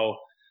 So,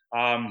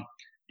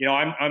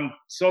 I'm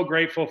so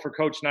grateful for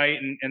Coach Knight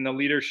and the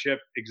leadership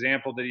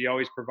example that he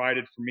always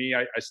provided for me.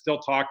 I still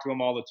talk to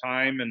him all the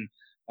time. And,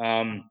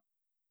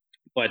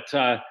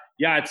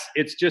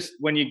 it's just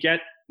when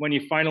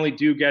you finally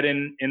do get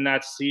in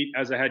that seat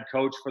as a head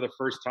coach for the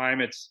first time,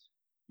 it's,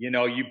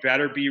 you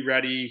better be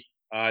ready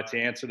to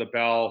answer the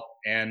bell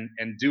and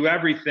do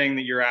everything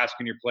that you're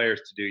asking your players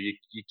to do.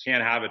 You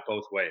can't have it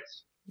both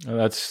ways.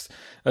 That's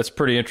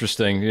pretty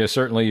interesting. Yeah,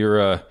 certainly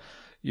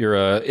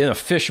in a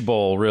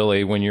fishbowl,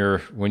 really, when you're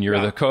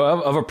the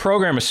of a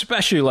program,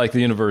 especially like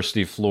the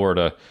University of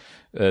Florida,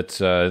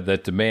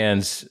 that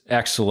demands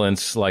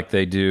excellence like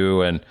they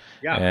do, and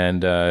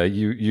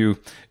you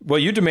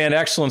demand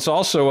excellence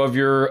also of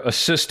your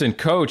assistant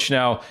coach.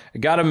 Now, I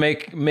got to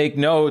make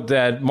note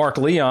that Mark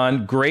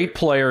Leon, great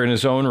player in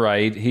his own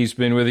right, he's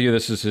been with you.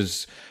 This is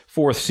his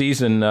 4th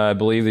season, I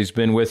believe. He's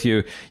been with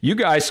you. You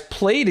guys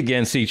played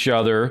against each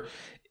other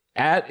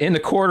in the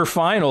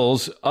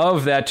quarterfinals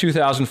of that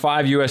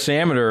 2005 U.S.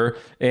 Amateur,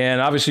 and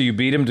obviously you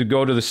beat him to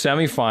go to the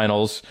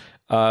semifinals.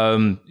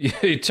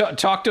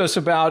 Talk to us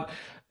about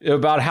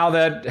how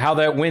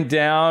that went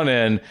down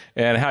and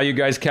how you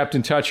guys kept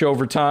in touch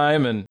over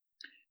time. And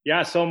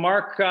so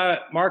Mark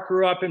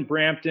grew up in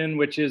Brampton,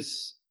 which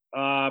is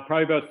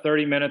probably about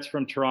 30 minutes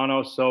from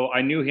Toronto. So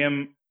I knew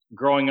him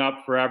growing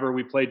up forever.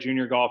 We played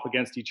junior golf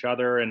against each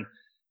other, and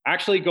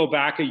actually go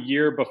back a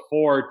year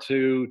before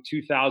to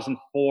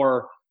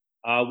 2004.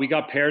 We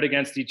got paired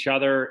against each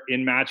other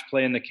in match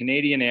play in the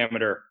Canadian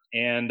Amateur.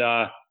 And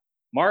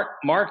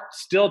Mark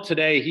still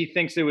today, he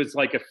thinks it was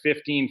like a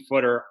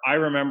 15-footer. I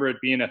remember it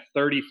being a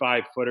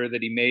 35-footer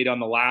that he made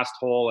on the last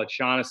hole at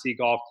Shaughnessy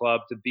Golf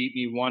Club to beat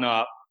me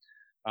 1-up.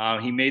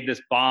 He made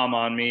this bomb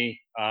on me,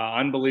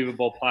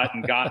 unbelievable putt,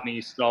 and got me.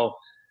 So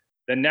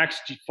the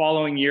next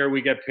following year,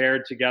 we get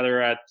paired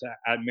together at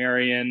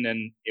Marion,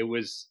 and it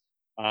was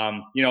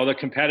the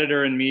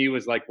competitor in me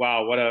was like,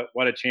 wow,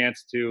 what a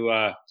chance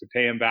to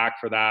pay him back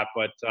for that.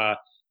 But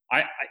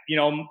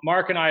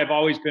Mark and I have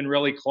always been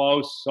really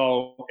close,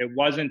 so it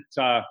wasn't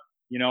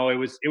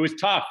it was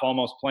tough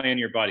almost playing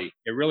your buddy.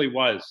 It really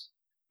was.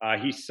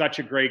 He's such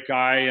a great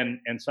guy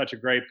and such a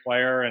great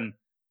player, and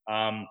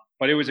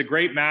but it was a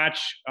great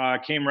match.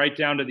 Came right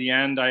down to the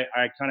end. I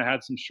kind of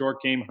had some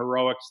short game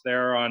heroics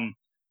there on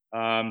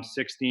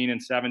 16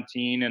 and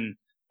 17, and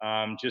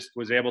just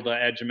was able to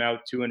edge him out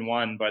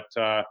 2-1.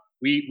 But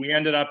we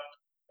ended up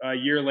a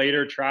year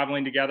later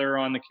traveling together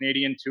on the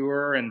Canadian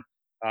tour, and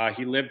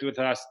he lived with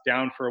us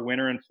down for a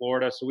winter in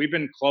Florida. So we've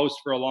been close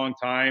for a long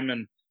time,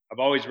 and I've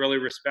always really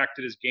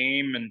respected his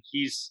game. And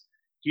he's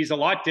a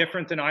lot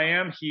different than I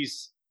am.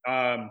 He's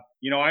I'm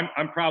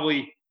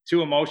probably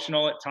too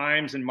emotional at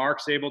times, and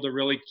Mark's able to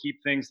really keep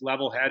things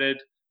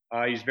level-headed.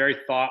 He's very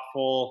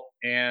thoughtful,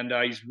 and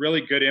he's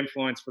really good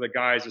influence for the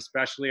guys,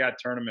 especially at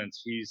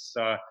tournaments. He's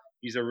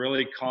a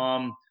really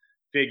calm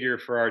figure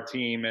for our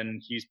team,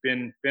 and he's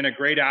been a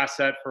great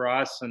asset for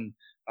us. And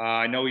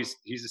I know he's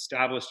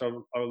established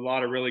a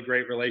lot of really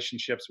great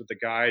relationships with the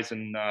guys,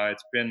 and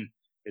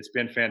it's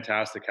been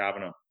fantastic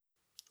having him.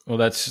 Well,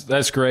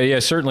 that's great. Yeah,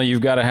 certainly you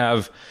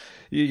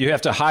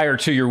have to hire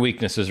to your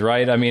weaknesses,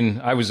 right? I mean,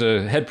 I was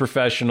a head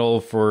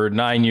professional for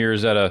 9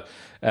 years at a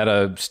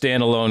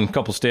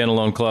couple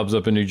standalone clubs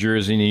up in New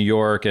Jersey, New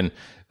York, and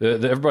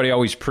everybody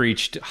always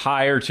preached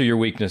hire to your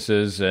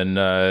weaknesses, and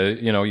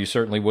you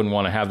certainly wouldn't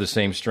want to have the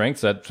same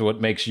strengths. That's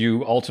what makes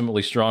you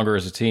ultimately stronger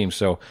as a team.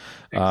 So,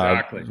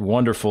 exactly,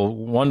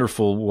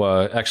 wonderful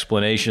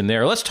explanation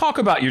there. Let's talk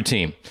about your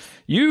team.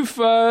 You've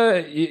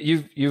gone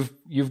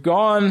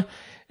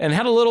and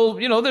had a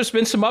little, there's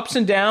been some ups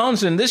and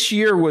downs, and this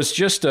year was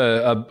just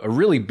a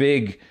really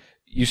big.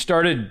 You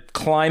started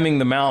climbing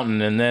the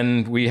mountain, and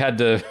then we had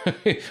to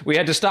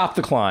stop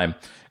the climb.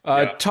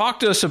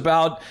 Talk to us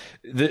about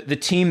the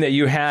team that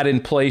you had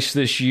in place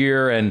this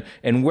year,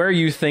 and where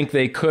you think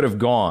they could have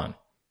gone.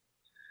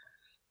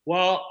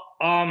 Well,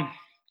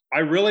 I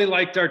really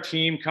liked our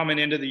team coming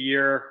into the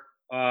year.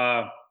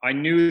 I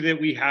knew that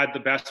we had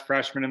the best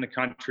freshman in the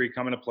country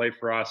coming to play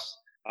for us.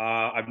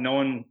 I've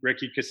known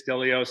Ricky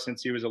Castillo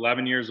since he was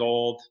 11 years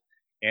old,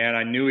 and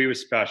I knew he was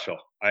special.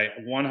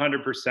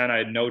 100%, I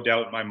had no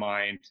doubt in my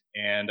mind,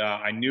 and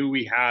I knew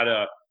we had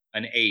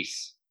an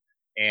ace.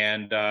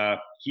 And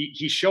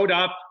he showed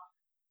up,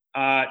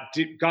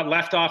 got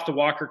left off the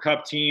Walker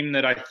Cup team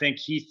that I think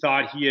he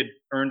thought he had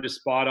earned a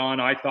spot on.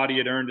 I thought he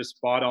had earned a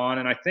spot on,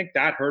 and I think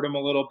that hurt him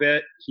a little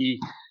bit. He,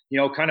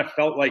 kind of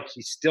felt like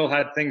he still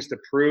had things to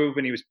prove,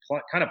 and he was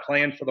kind of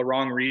playing for the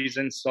wrong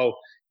reasons. So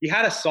he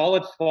had a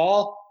solid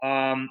fall.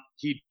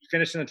 He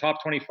finished in the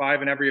top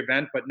 25 in every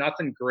event, but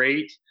nothing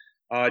great.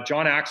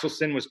 John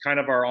Axelson was kind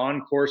of our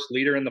on-course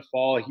leader in the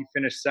fall. He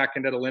finished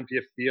second at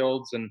Olympia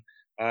Fields and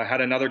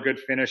had another good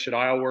finish at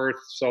Isleworth.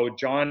 So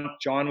John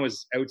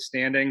was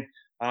outstanding.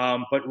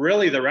 But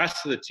really the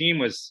rest of the team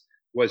was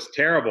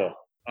terrible.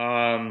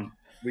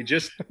 We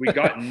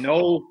got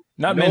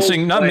not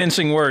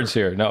mincing words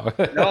here. No,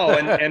 no.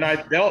 And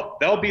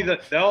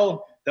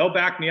they'll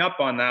back me up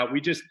on that.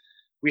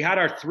 We had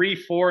our 3,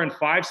 4, and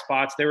 5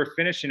 spots. They were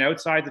finishing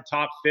outside the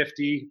top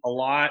 50 a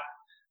lot.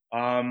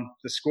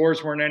 The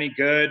scores weren't any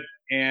good,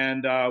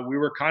 and we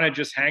were kind of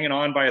just hanging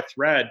on by a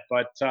thread.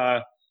 But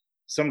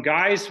some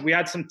guys, we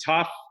had some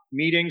tough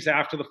meetings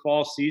after the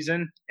fall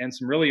season and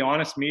some really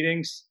honest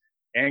meetings,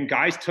 and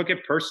guys took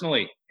it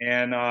personally.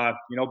 And,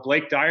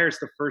 Blake Dyer's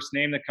the first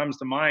name that comes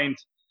to mind.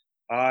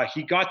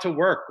 He got to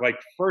work like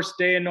first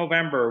day in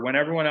November when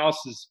everyone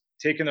else is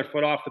taking their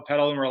foot off the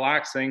pedal and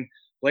relaxing.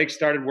 Blake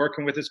started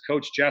working with his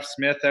coach, Jeff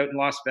Smith, out in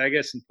Las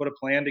Vegas and put a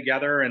plan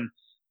together. And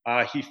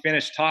He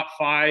finished top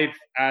 5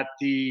 at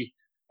the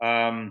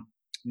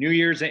New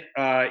Year's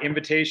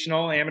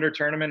Invitational Amateur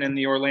Tournament in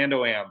the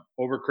Orlando Am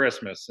over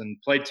Christmas, and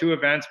played 2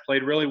 events,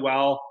 played really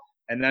well,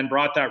 and then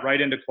brought that right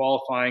into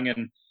qualifying.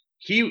 And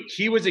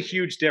he was a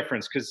huge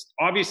difference because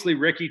obviously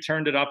Ricky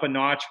turned it up a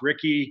notch.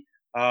 Ricky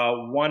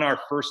won our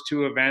first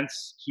 2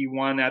 events. He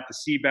won at the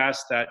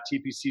Seabest at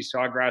TPC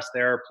Sawgrass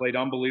there, played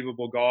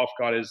unbelievable golf,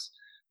 got his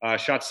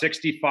shot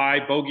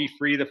 65, bogey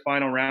free the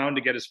final round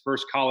to get his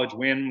first college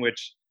win,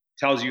 which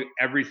tells you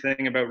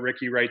everything about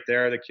Ricky right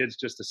there. The kid's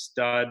just a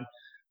stud.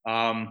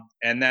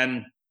 And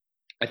then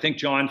I think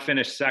John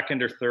finished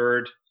 2nd or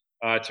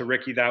 3rd to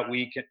Ricky that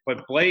week.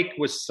 But Blake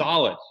was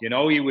solid. You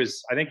know,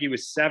 I think he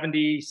was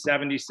 70,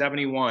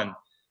 71.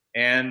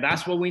 And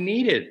that's what we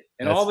needed.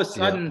 And all of a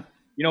sudden,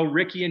 you know,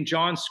 Ricky and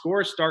John's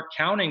scores start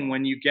counting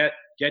when you get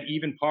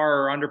even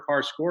par or under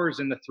par scores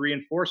in the 3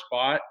 and 4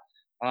 spot.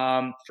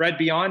 Fred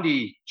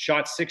Biondi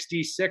shot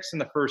 66 in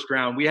the first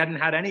round. We hadn't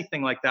had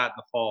anything like that in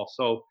the fall.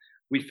 So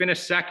we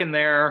finished 2nd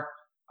there.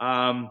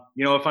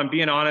 You know, if I'm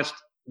being honest,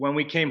 when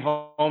we came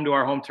home to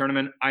our home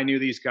tournament, I knew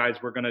these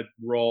guys were going to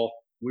roll.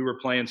 We were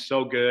playing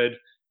so good.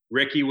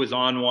 Ricky was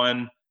on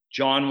one.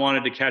 John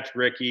wanted to catch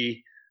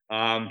Ricky.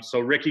 So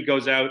Ricky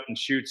goes out and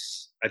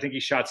shoots, I think he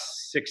shot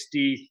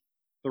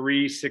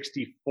 63,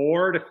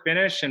 64 to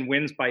finish and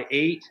wins by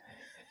 8.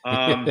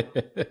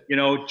 You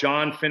know,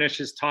 John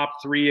finishes top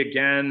 3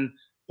 again.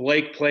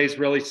 Blake plays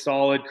really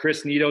solid.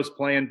 Chris Nito's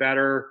playing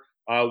better.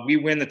 We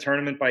win the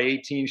tournament by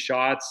 18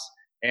 shots.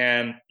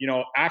 And, you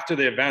know, after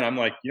the event, I'm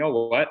like, you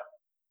know what?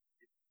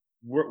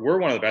 We're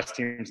one of the best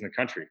teams in the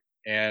country.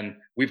 And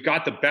we've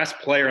got the best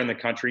player in the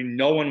country.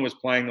 No one was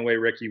playing the way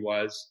Ricky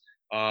was.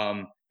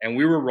 And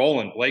we were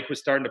rolling. Blake was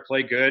starting to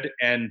play good.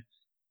 And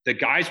the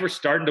guys were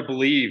starting to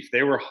believe.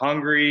 They were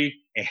hungry,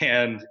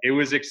 and it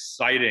was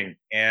exciting.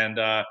 And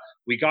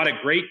we got a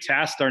great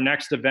test. Our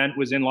next event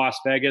was in Las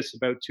Vegas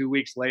about 2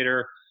 weeks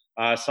later.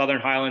 Southern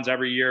Highlands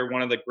every year,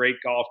 one of the great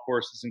golf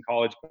courses in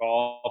college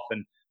golf.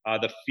 And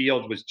the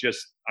field was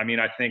just, I mean,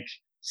 I think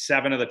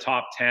 7 of the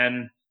top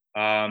 10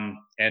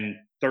 and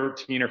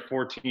 13 or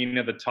 14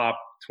 of the top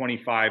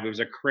 25. It was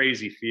a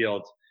crazy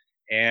field.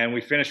 And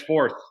we finished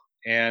 4th.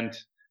 And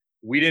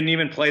we didn't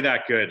even play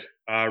that good.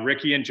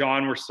 Ricky and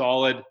John were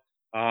solid.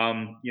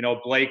 You know,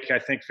 Blake, I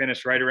think,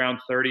 finished right around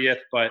 30th.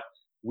 But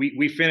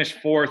we finished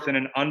 4th in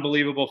an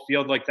unbelievable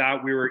field like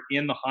that. We were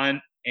in the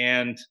hunt.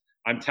 And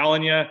I'm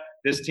telling you,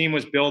 this team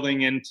was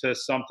building into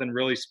something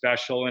really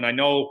special. And I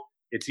know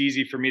it's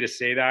easy for me to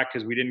say that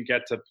because we didn't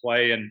get to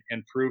play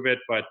and prove it.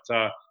 But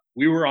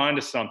we were on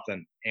to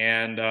something.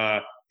 And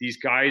these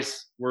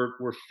guys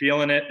were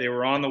feeling it. They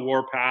were on the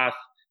warpath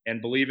and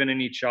believing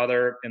in each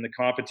other. And the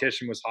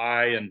competition was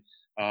high. And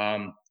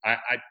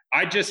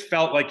I just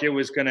felt like it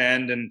was going to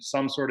end in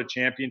some sort of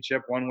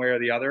championship one way or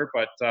the other.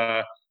 But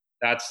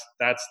that's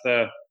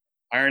the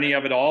irony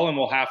of it all. And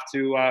we'll have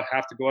to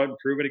go out and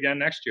prove it again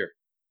next year.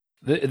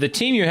 The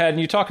team you had, and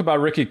you talk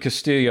about Ricky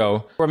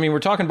Castillo. I mean, we're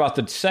talking about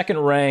the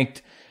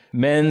 2nd-ranked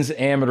men's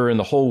amateur in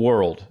the whole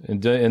world. In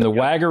the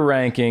Wagger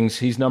rankings,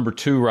 he's number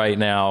 2 right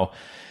now.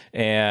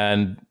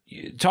 And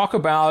talk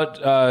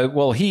about,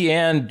 well, he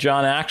and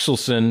John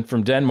Axelsen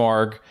from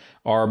Denmark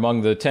are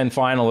among the 10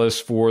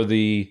 finalists for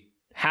the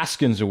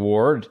Haskins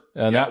Award,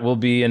 and that will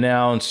be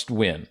announced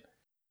when?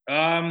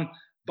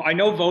 I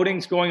know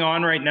voting's going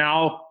on right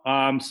now,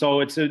 so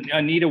it's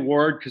a neat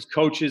award because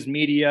coaches,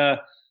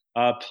 media,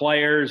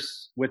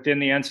 players within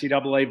the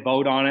NCAA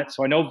vote on it.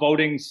 So I know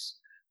voting's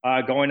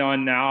going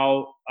on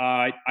now.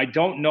 I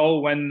don't know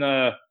when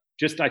I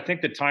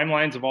think the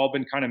timelines have all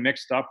been kind of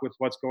mixed up with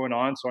what's going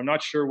on. So I'm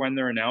not sure when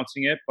they're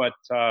announcing it, but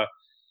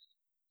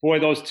boy,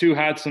 those 2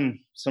 had some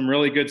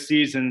really good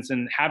seasons,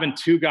 and having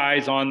 2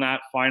 guys on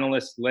that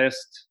finalist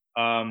list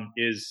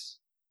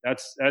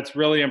that's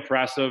really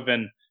impressive.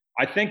 And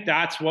I think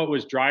that's what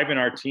was driving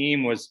our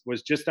team was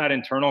just that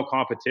internal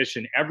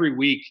competition. Every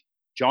week,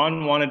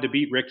 John wanted to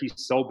beat Ricky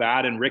so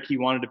bad, and Ricky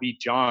wanted to beat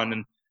John,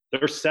 and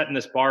they're setting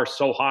this bar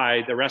so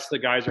high. The rest of the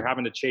guys are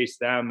having to chase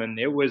them, and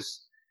it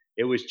was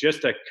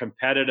just a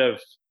competitive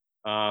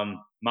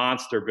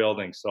monster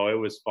building. So it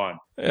was fun.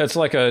 It's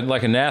like a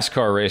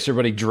NASCAR race.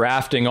 Everybody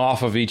drafting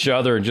off of each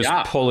other and just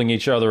pulling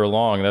each other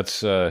along.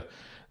 That's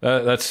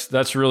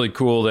really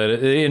cool. That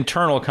the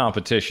internal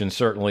competition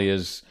certainly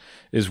is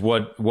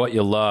what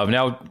you love.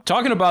 Now,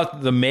 talking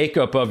about the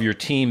makeup of your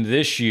team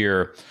this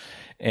year,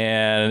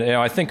 and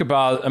I think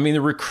about, the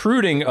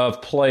recruiting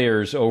of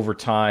players over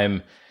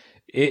time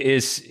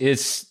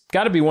it's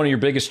got to be one of your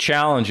biggest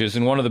challenges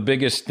and one of the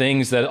biggest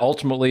things that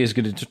ultimately is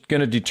going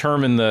to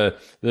determine the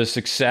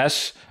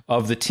success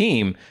of the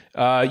team.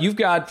 You've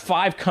got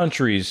 5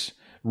 countries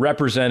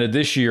represented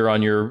this year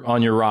on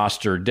your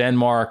roster: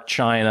 Denmark,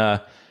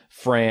 China,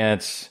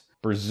 France,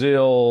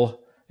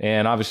 Brazil,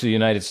 and obviously the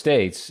United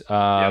States.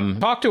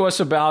 Talk to us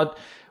about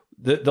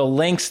the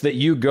lengths that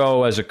you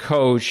go as a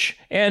coach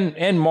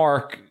and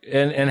Mark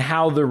and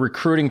how the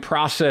recruiting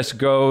process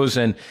goes,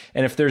 and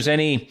if there's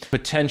any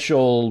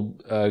potential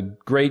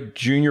great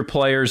junior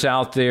players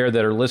out there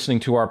that are listening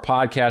to our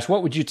podcast,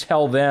 what would you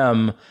tell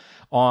them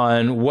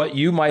on what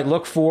you might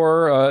look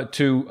for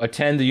to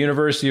attend the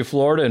University of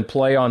Florida and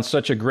play on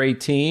such a great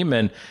team,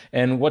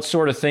 and what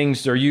sort of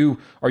things are you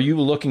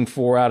looking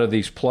for out of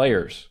these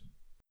players?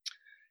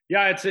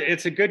 Yeah,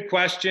 it's a good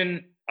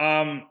question,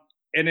 and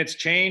it's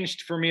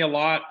changed for me a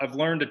lot. I've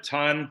learned a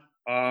ton.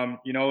 I've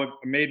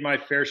made my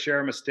fair share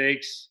of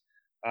mistakes,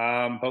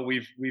 but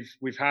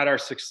we've had our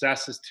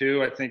successes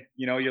too. I think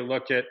you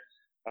look at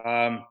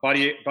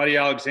Buddy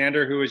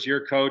Alexander, who was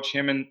your coach,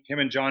 him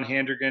and John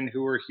Handrigan,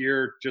 who were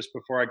here just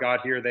before I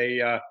got here. They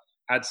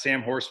had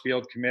Sam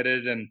Horsfield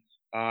committed, and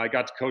I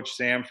got to coach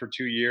Sam for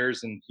 2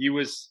 years, and he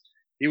was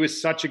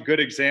such a good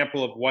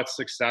example of what's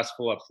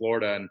successful at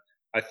Florida. And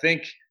I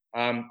think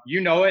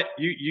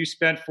you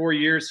spent 4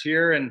 years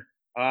here, and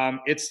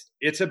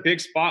it's a big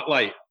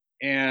spotlight,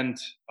 and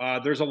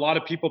there's a lot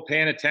of people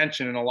paying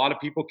attention, and a lot of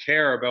people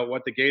care about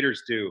what the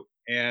Gators do,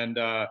 and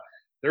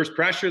there's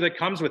pressure that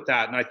comes with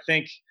that. And I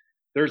think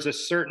there's a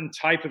certain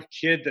type of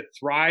kid that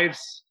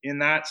thrives in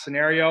that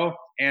scenario,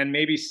 and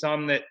maybe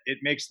some that it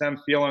makes them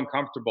feel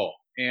uncomfortable.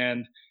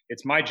 And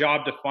it's my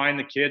job to find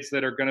the kids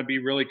that are going to be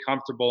really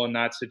comfortable in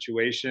that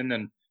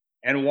situation,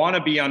 and want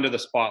to be under the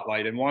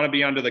spotlight, and want to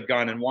be under the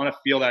gun, and want to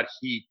feel that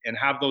heat, and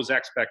have those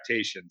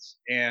expectations.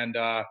 And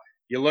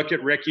you look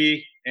at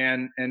Ricky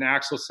and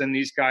Axelson;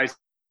 these guys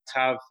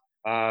have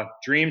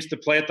dreams to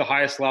play at the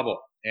highest level,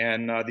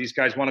 and these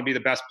guys want to be the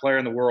best player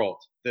in the world,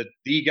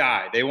 the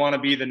guy. They want to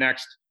be the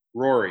next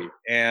Rory,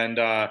 and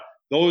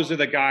those are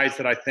the guys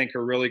that I think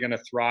are really going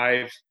to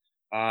thrive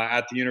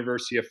at the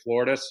University of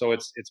Florida. So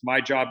it's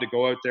my job to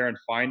go out there and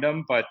find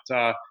them. But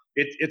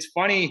it's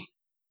funny.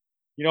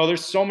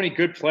 There's so many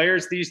good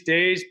players these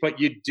days, but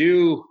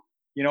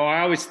I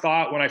always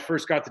thought when I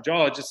first got the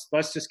job,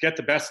 let's just get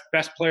the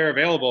best player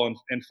available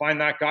and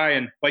find that guy.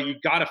 But you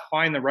got to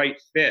find the right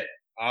fit.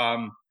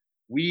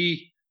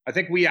 I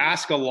think we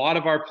ask a lot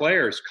of our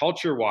players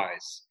culture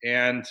wise,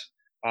 and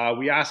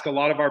we ask a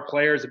lot of our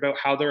players about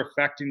how they're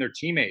affecting their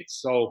teammates.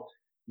 So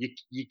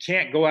you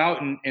can't go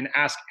out and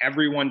ask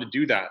everyone to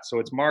do that. So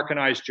it's Mark and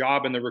I's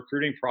job in the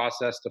recruiting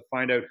process to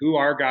find out who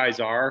our guys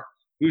are,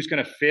 who's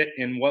going to fit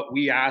in what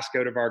we ask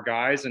out of our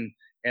guys. And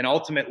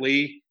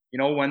ultimately,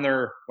 when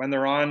they're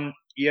on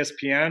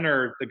ESPN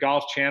or the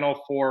Golf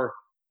Channel for,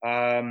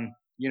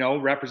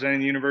 representing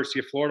the University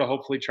of Florida,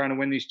 hopefully trying to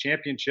win these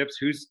championships,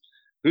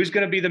 who's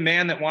going to be the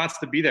man that wants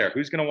to be there?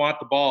 Who's going to want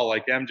the ball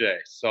like MJ?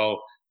 So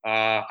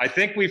I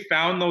think we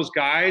found those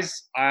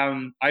guys.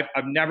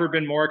 I've never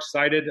been more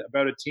excited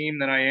about a team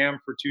than I am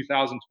for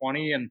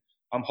 2020. And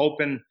I'm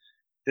hoping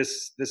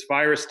this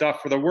virus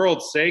stuff for the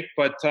world's sake,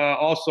 but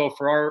also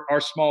for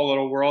our small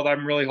little world,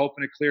 I'm really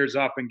hoping it clears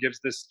up and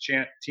gives this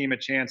team a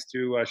chance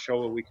to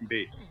show what we can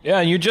be. Yeah,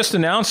 and you just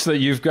announced that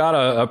you've got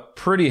a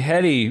pretty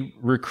heady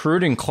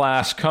recruiting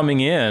class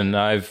coming in.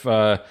 I've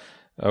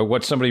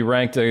what somebody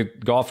ranked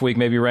Golf Week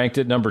maybe ranked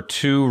it number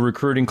 2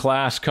 recruiting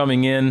class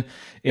coming in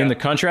the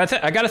country.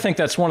 I got to think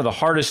that's one of the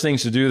hardest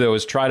things to do, though,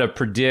 is try to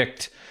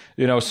predict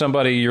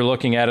somebody you're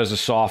looking at as a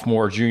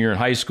sophomore, junior in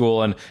high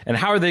school, and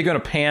how are they going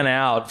to pan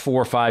out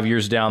 4 or 5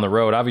 years down the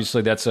road?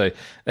 Obviously, that's a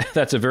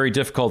very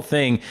difficult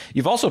thing.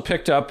 You've also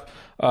picked up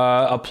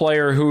a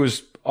player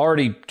who's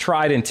already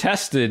tried and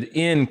tested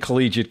in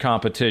collegiate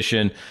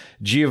competition.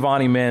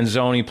 Giovanni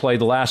Manzoni played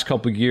the last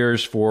couple of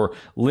years for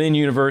Lynn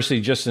University,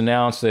 just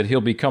announced that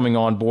he'll be coming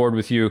on board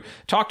with you.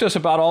 Talk to us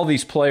about all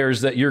these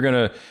players that you're going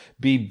to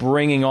be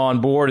bringing on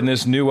board in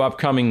this new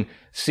upcoming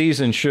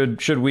season,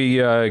 should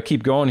we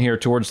keep going here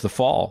towards the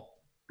fall.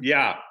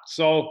 Yeah.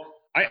 So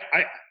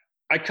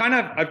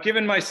I've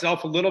given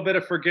myself a little bit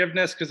of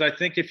forgiveness, because I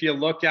think if you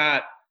look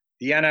at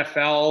the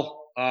NFL,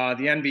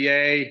 the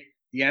NBA,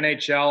 the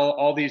NHL,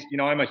 all these,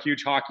 I'm a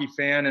huge hockey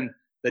fan, and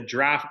the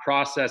draft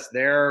process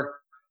there,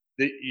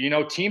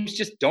 teams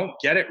just don't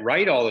get it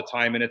right all the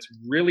time. And it's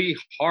really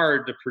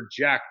hard to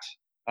project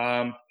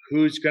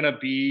who's going to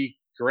be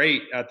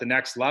great at the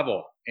next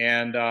level.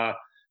 And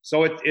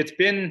so it's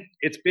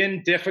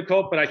been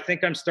difficult, but I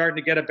think I'm starting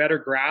to get a better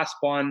grasp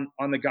on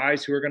the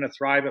guys who are going to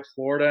thrive at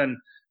Florida.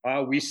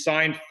 And we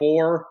signed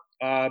 4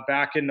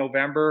 back in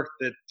November.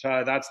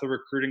 That's the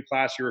recruiting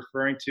class you're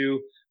referring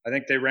to. I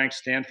think they ranked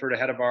Stanford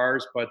ahead of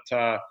ours, but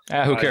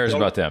who cares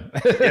about them?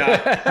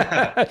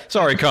 Yeah.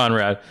 Sorry,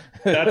 Conrad.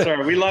 That's all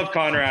right. We love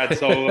Conrad,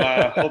 so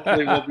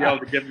hopefully we'll be able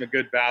to give him a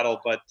good battle.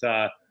 But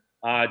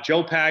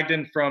Joe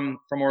Pagden from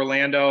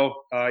Orlando,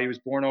 he was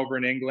born over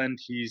in England.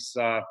 He's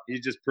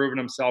just proven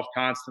himself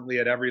constantly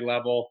at every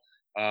level.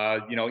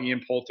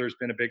 Ian Poulter's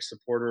been a big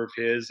supporter of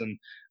his,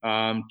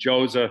 and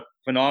Joe's a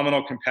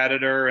phenomenal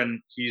competitor,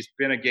 and he's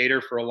been a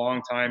Gator for a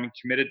long time and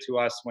committed to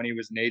us when he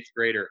was an 8th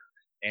grader.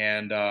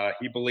 And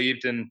he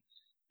believed in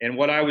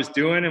what I was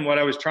doing and what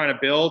I was trying to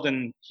build,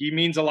 and he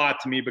means a lot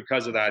to me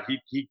because of that.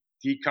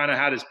 He kind of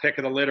had his pick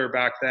of the litter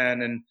back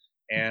then,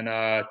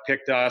 and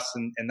picked us,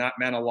 and that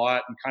meant a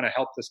lot, and kind of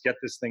helped us get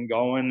this thing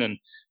going.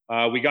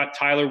 And we got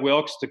Tyler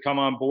Wilkes to come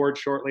on board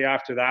shortly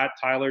after that.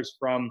 Tyler's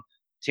from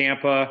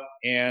Tampa,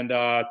 and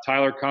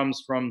Tyler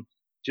comes from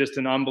just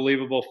an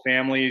unbelievable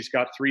family. He's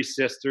got 3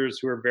 sisters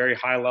who are very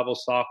high-level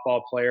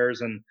softball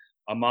players, and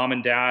a mom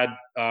and dad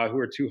who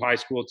are two high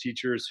school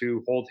teachers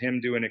who hold him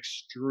to an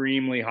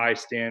extremely high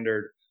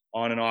standard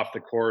on and off the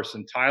course.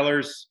 And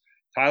Tyler's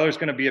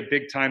going to be a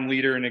big time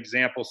leader and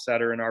example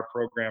setter in our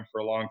program for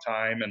a long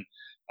time.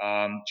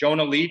 And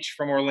Jonah Leach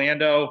from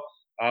Orlando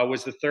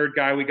was the third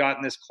guy we got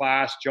in this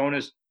class.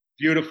 Jonah's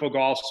beautiful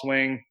golf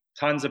swing,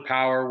 tons of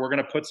power. We're going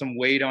to put some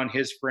weight on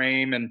his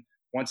frame, and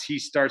once he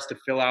starts to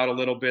fill out a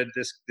little bit,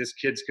 this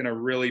kid's going to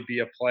really be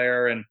a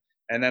player.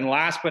 And then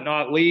last but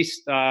not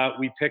least,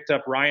 we picked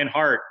up Ryan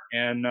Hart,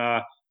 and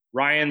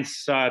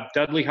Ryan's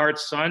Dudley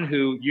Hart's son,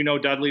 who you know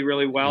Dudley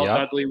really well. Yep.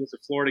 Dudley was a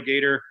Florida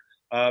Gator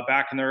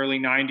back in the early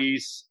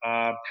 90s.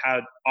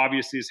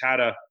 Has had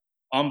a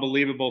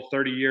unbelievable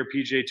 30-year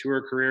PGA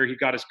Tour career. He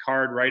got his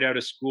card right out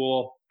of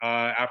school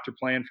after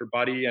playing for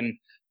Buddy, and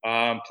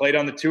played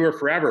on the tour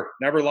forever,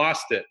 never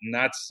lost it. And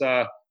that's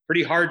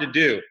pretty hard to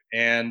do.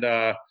 And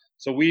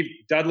so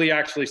Dudley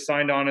actually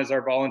signed on as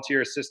our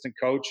volunteer assistant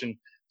coach. And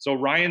so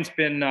Ryan's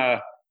been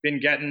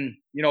getting,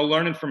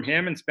 learning from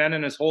him and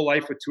spending his whole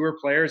life with tour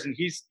players. And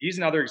he's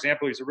another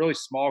example. He's a really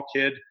small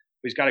kid.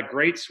 He's got a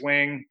great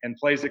swing and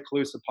plays at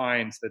Calusa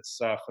Pines. That's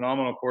a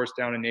phenomenal course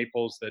down in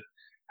Naples that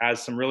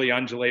has some really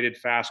undulated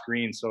fast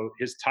greens. So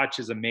his touch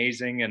is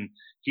amazing. And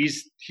he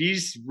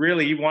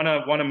won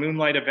a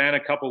Moonlight event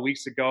a couple of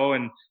weeks ago,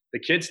 and the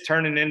kid's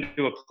turning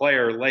into a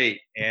player late.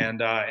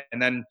 And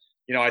then,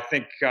 I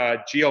think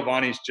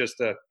Giovanni's just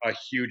a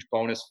huge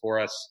bonus for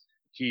us.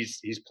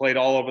 He's played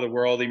all over the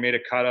world. He made a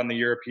cut on the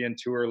European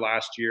Tour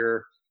last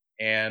year,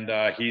 and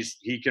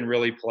he can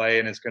really play,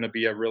 and is going to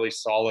be a really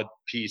solid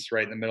piece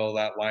right in the middle of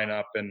that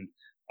lineup. And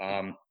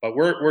but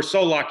we're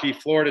so lucky.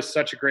 Florida's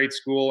such a great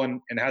school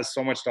and has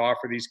so much to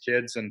offer these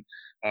kids, and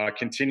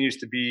continues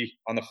to be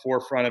on the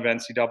forefront of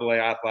NCAA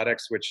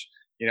athletics, which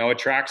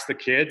attracts the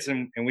kids,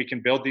 and we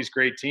can build these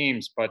great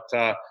teams. But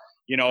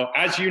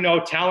as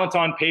talent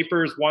on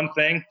paper is one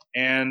thing,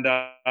 and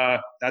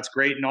that's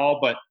great and all,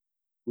 but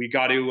we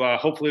got to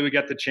hopefully we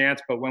get the chance.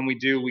 But when we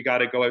do, we got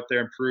to go out there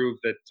and prove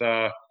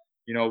that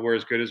we're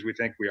as good as we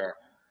think we are.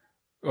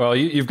 Well,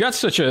 you've got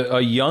such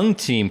a young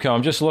team.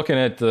 I'm just looking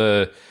at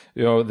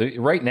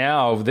right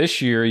now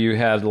this year you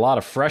had a lot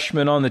of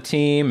freshmen on the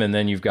team, and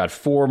then you've got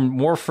 4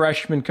 more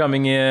freshmen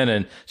coming in,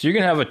 and so you're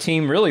going to have a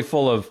team really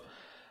full of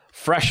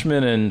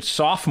freshmen and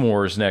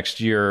sophomores next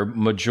year,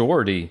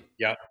 majority.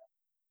 Yep.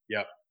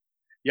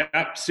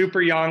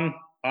 Super young.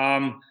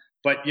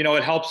 But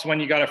it helps when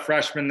you got a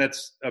freshman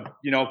that's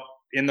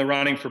in the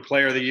running for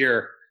Player of the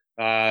Year.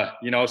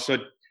 So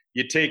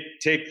you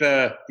take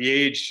the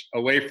age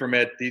away from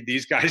it.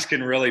 These guys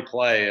can really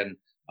play, and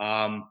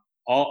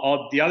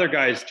all the other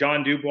guys,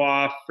 John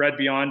Dubois, Fred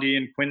Biondi,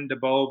 and Quentin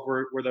DeBove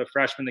were the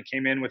freshmen that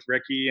came in with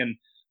Ricky, and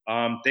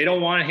they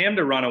don't want him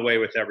to run away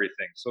with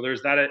everything. So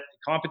there's that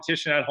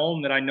competition at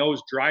home that I know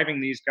is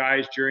driving these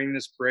guys during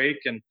this break,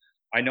 and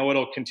I know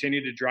it'll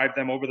continue to drive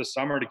them over the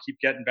summer to keep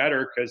getting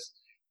better, because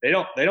they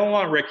don't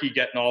want Ricky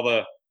getting all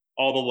the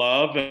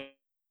love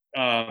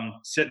and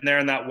sitting there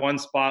in that one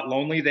spot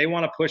lonely. They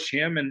want to push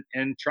him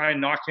and try and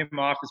knock him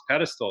off his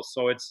pedestal.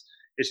 So it's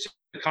just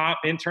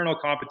internal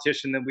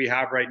competition that we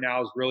have right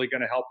now is really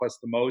going to help us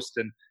the most.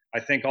 And I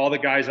think all the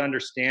guys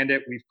understand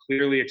it. We've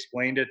clearly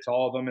explained it to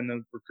all of them in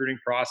the recruiting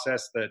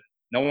process that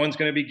no one's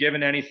going to be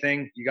given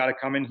anything. You got to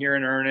come in here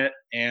and earn it.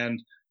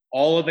 And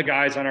all of the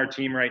guys on our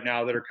team right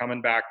now that are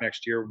coming back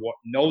next year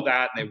know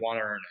that, and they want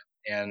to earn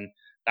it. And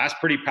that's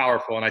pretty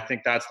powerful. And I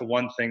think that's the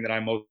one thing that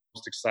I'm most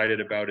excited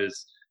about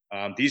is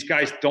these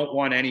guys don't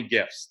want any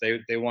gifts.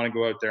 They want to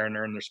go out there and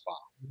earn their spot.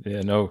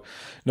 Yeah,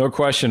 no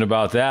question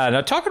about that.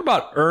 Now, talking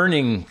about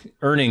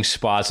earning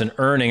spots and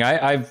earning,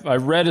 I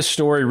read a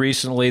story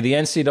recently. The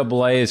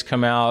NCAA has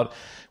come out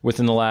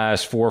within the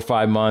last 4 or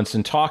 5 months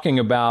and talking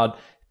about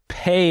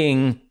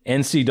paying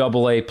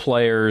NCAA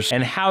players.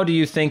 And how do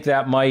you think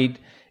that might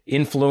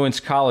influence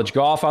college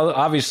golf?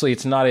 Obviously,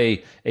 it's not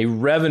a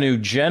revenue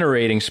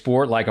generating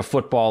sport like a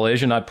football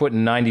is. You're not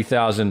putting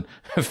 90,000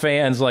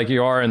 fans like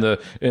you are in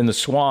the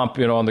swamp,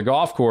 on the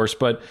golf course.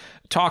 But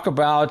talk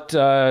about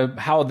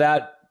how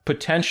that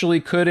potentially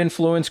could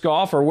influence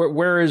golf, or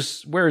where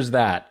is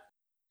that?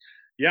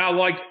 Yeah,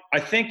 well, I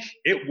think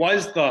it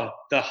was the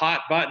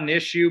hot button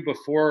issue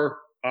before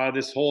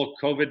this whole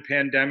COVID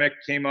pandemic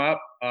came up.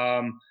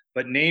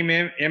 But name,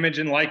 image,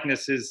 and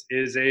likeness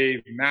is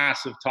a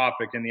massive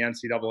topic in the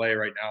NCAA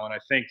right now. And I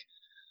think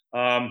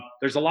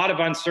there's a lot of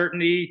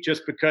uncertainty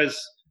just because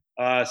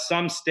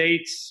some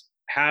states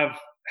have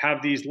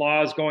these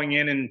laws going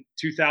in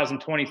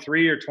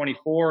 2023 or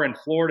 24, and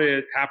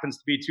Florida happens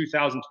to be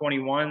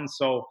 2021.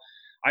 So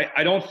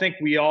I don't think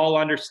we all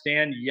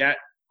understand yet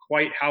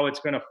quite how it's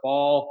going to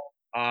fall.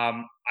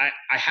 I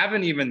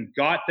haven't even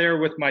got there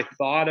with my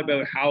thought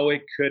about how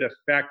it could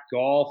affect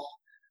golf.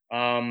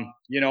 And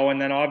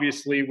then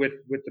obviously with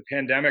the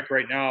pandemic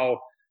right now,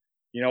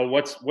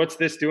 what's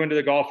this doing to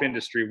the golf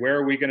industry? Where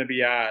are we going to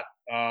be at?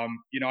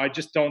 I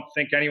just don't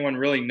think anyone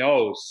really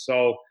knows.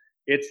 So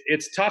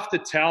it's tough to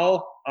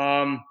tell.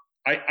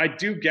 I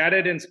do get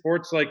it in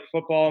sports like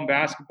football and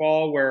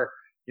basketball where,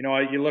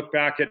 you look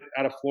back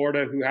at a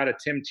Florida who had a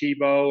Tim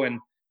Tebow, and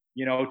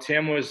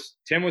Tim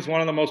was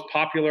one of the most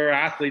popular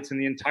athletes in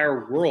the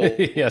entire world.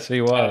 Yes,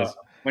 he was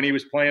when he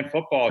was playing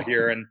football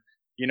here. And,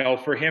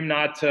 for him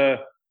not to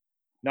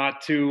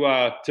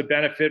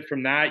benefit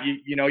from that,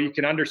 you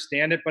can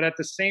understand it. But at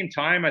the same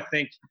time, I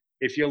think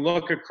if you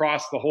look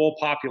across the whole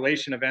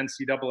population of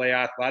NCAA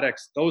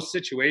athletics, those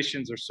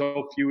situations are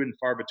so few and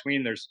far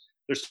between. There's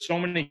so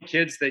many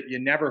kids that you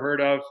never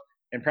heard of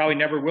and probably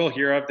never will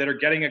hear of that are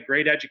getting a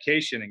great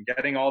education and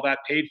getting all that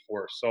paid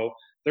for. So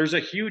there's a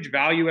huge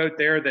value out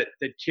there that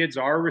kids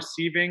are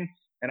receiving.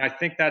 And I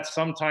think that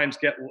sometimes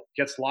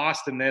gets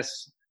lost in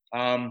this.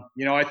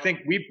 I think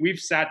we've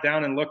sat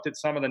down and looked at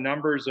some of the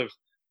numbers of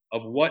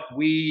what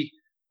we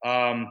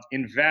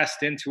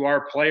invest into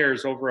our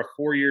players over a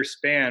 4-year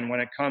span when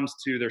it comes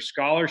to their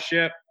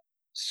scholarship,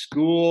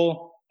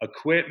 school,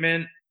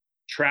 equipment,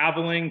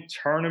 traveling,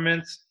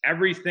 tournaments,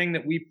 everything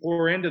that we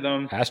pour into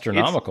them.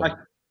 Astronomical.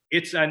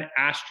 It's an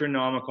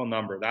astronomical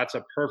number. That's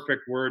a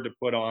perfect word to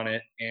put on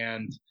it.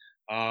 And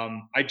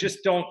I just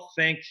don't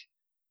think,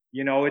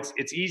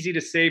 it's easy to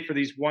say for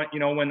these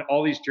when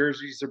all these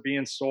jerseys are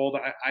being sold,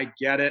 I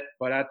get it.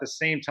 But at the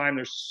same time,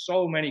 there's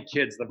so many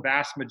kids, the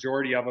vast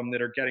majority of them,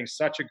 that are getting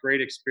such a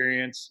great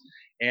experience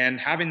and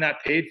having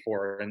that paid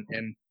for.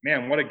 And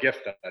man, what a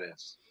gift that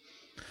is.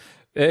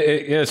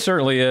 It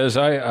certainly is.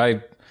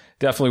 I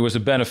definitely was a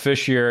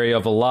beneficiary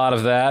of a lot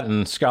of that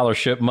and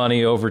scholarship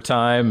money over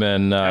time.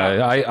 And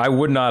I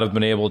would not have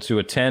been able to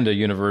attend a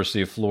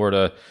University of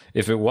Florida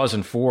if it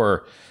wasn't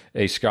for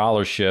a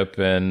scholarship.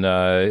 And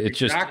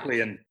exactly.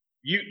 And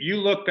you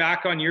look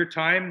back on your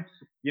time,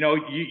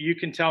 you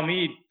can tell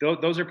me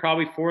those are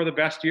probably 4 of the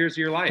best years of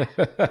your life.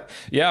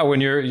 Yeah,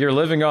 when you're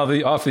living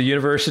off the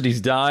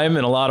university's dime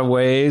in a lot of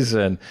ways,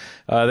 and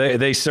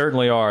they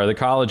certainly are. The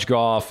college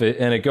golf,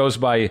 and it goes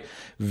by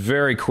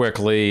very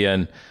quickly.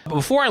 And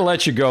before I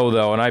let you go,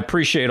 though, and I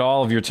appreciate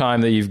all of your time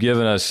that you've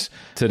given us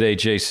today,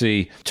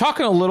 JC,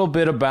 talking a little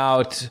bit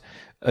about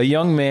a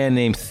young man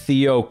named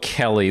Theo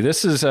Kelly.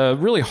 This is a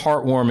really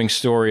heartwarming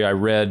story I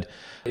read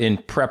in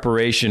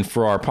preparation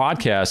for our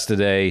podcast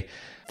today.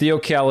 Theo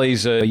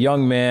Kelly's a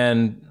young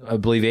man, I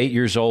believe 8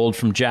 years old,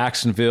 from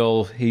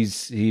Jacksonville.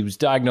 He was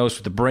diagnosed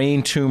with a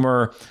brain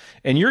tumor,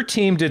 and your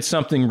team did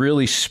something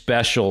really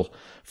special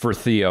for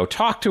Theo.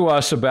 Talk to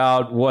us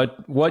about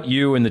what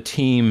you and the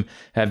team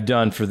have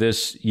done for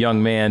this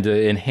young man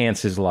to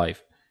enhance his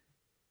life.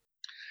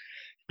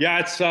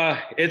 Yeah,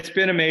 it's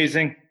been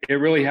amazing. It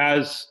really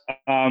has.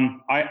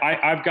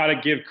 I've got to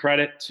give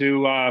credit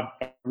to a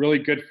really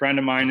good friend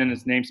of mine, and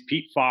his name's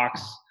Pete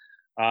Fox.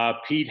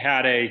 Pete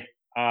had a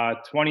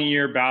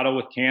 20-year battle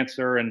with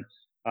cancer and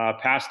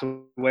passed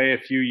away a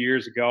few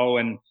years ago.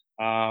 And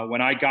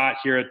when I got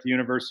here at the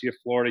University of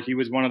Florida, he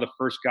was one of the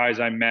first guys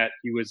I met.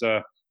 He was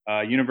a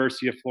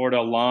University of Florida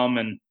alum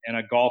and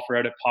a golfer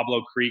out at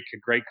Pablo Creek, a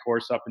great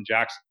course up in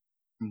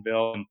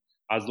Jacksonville. And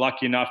I was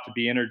lucky enough to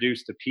be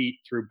introduced to Pete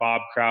through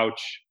Bob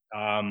Crouch.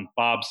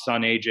 Bob's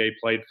son, AJ,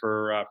 played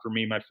for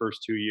me my first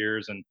 2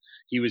 years, and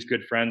he was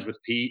good friends with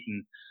Pete.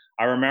 And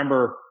I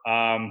remember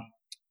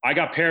I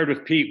got paired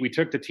with Pete. We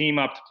took the team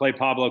up to play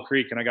Pablo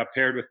Creek, and I got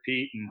paired with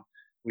Pete, and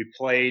we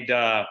played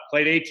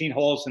 18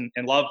 holes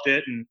and loved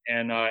it.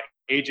 And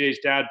AJ's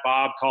dad,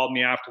 Bob, called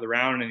me after the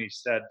round, and he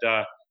said,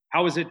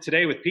 how was it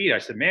today with Pete? I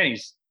said, man,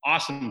 he's an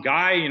awesome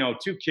guy,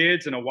 2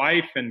 kids and a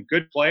wife and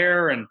good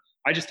player. And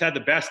I just had the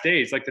best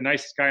days, like the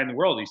nicest guy in the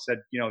world. He said,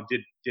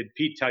 did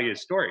Pete tell you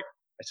his story?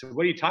 I said,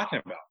 what are you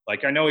talking about?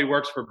 Like, I know he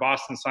works for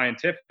Boston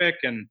Scientific,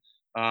 and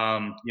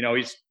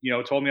he's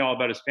told me all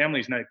about his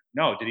family. He's like,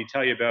 no, did he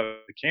tell you about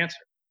the cancer?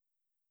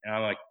 And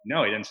I'm like,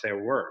 no, he didn't say a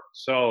word.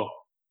 So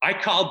I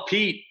called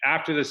Pete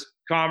after this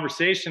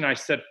conversation. I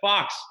said,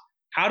 Fox,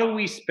 how do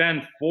we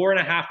spend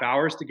 4.5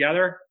 hours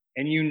together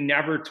and you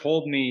never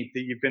told me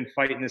that you've been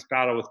fighting this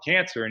battle with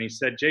cancer? And he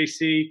said,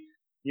 JC,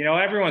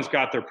 everyone's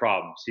got their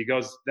problems. He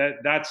goes,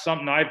 that's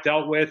something I've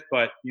dealt with,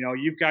 but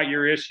you've got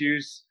your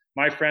issues.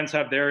 My friends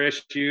have their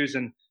issues.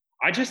 And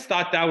I just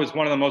thought that was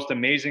one of the most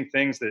amazing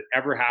things that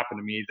ever happened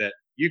to me, that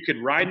you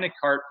could ride in a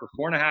cart for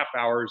 4.5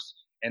 hours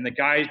and the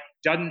guy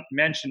doesn't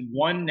mention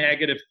one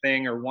negative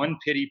thing or one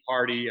pity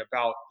party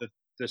about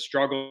the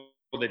struggle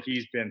that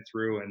he's been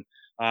through.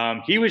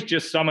 And he was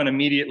just someone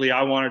immediately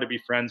I wanted to be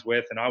friends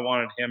with, and I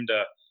wanted him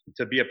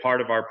to be a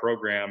part of our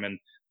program. And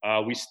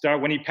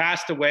when he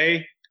passed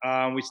away,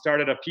 we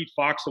started a Pete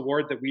Fox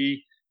Award that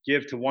we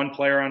give to one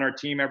player on our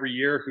team every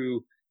year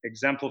who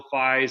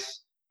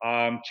exemplifies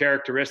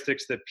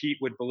characteristics that Pete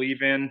would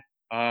believe in.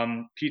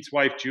 Pete's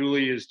wife,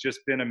 Julie, has just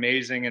been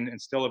amazing and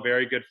still a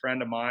very good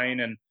friend of mine.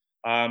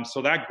 And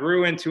so that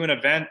grew into an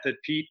event that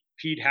Pete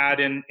had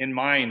in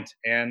mind.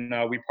 And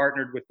we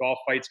partnered with Golf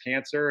Fights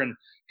Cancer and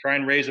try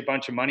and raise a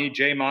bunch of money.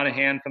 Jay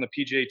Monahan from the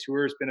PGA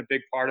Tour has been a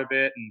big part of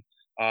it.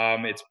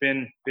 And it's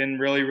been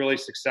really, really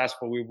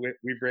successful.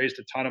 We've raised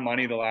a ton of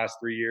money the last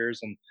 3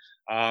 years.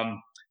 And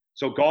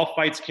so Golf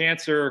Fights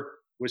Cancer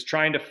was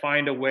trying to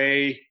find a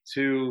way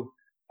to,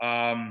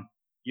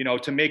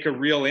 to make a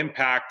real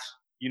impact,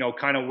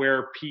 kind of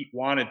where Pete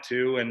wanted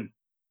to. And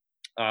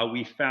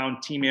we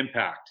found Team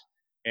Impact.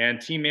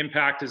 And Team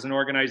Impact is an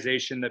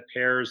organization that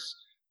pairs,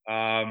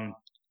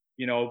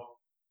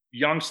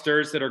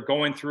 youngsters that are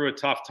going through a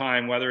tough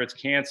time, whether it's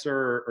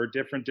cancer or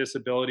different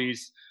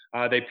disabilities.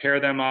 They pair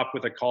them up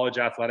with a college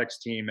athletics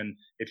team. And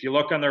if you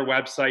look on their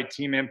website,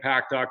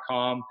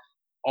 teamimpact.com,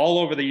 all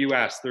over the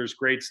U.S., there's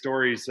great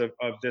stories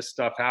of this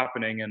stuff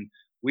happening. And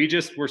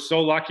we're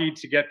so lucky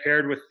to get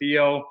paired with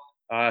Theo.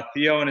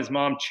 Theo and his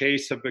mom,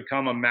 Chase, have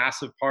become a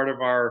massive part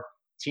of our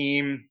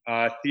team.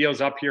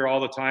 Theo's up here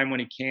all the time when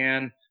he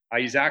can.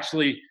 He's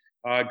actually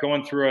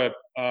going through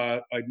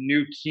a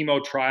new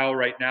chemo trial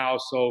right now.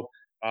 So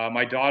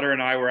my daughter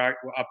and I were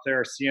up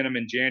there seeing him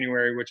in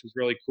January, which was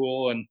really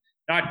cool. And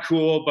not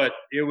cool, but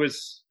it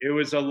was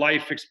a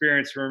life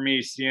experience for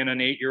me, seeing an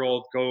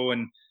 8-year-old go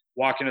and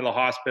walk into the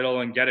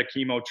hospital and get a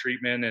chemo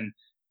treatment.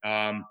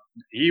 And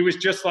he was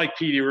just like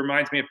Pete. He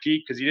reminds me of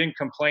Pete because he didn't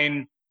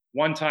complain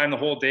one time the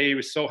whole day. He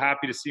was so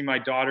happy to see my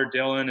daughter,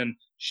 Dylan, and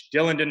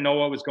Dylan didn't know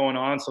what was going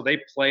on. So they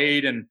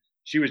played, and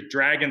she was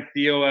dragging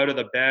Theo out of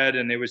the bed,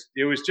 and it was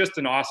just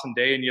an awesome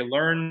day.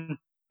 And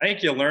I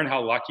think you learn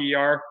how lucky you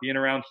are being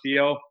around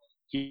Theo.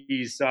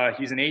 He's an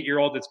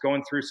 8-year-old that's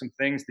going through some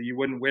things that you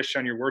wouldn't wish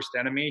on your worst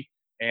enemy.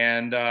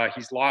 And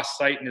he's lost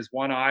sight in his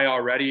one eye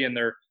already, and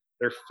they're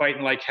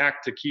fighting like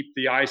heck to keep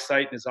the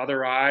eyesight in his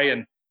other eye.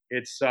 And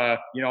it's,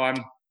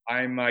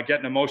 I'm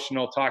getting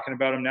emotional talking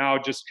about him now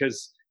just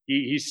because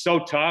he's so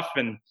tough.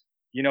 And,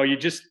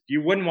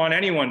 you wouldn't want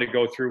anyone to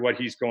go through what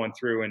he's going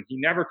through. And he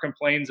never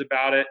complains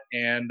about it.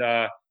 And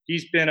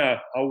he's been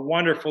a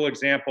wonderful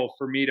example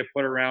for me to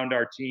put around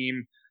our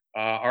team.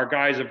 Our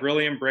guys have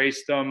really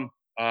embraced him.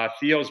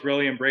 Theo's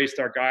really embraced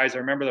our guys. I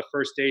remember the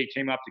first day he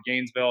came up to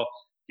Gainesville,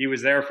 he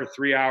was there for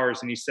 3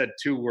 hours and he said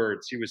 2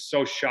 words. He was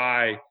so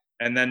shy.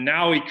 And then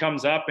now he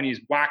comes up and he's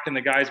whacking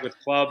the guys with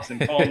clubs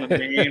and calling them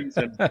names.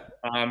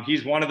 And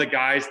he's one of the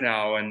guys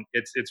now. And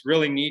it's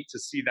really neat to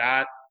see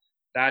that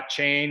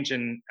change.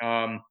 And,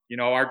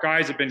 our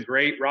guys have been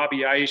great.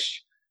 Robbie Eish,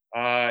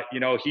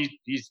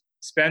 he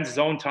spends his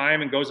own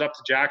time and goes up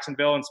to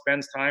Jacksonville and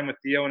spends time with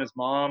Theo and his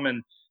mom.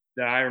 And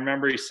I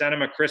remember he sent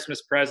him a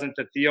Christmas present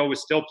that Theo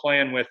was still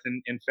playing with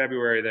in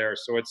February there.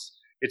 So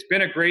it's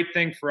been a great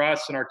thing for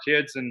us and our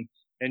kids, and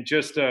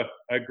just a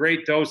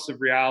great dose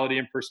of reality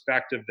and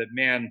perspective that,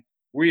 man,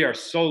 we are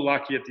so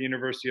lucky at the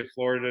University of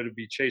Florida to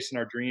be chasing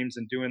our dreams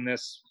and doing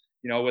this,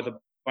 with a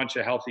bunch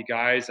of healthy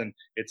guys, and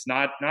it's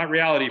not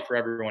reality for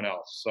everyone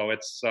else. So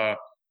it's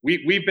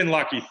we've been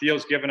lucky.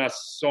 Theo's given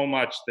us so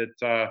much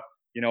that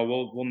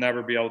we'll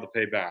never be able to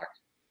pay back.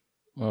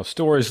 Well,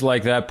 stories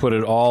like that put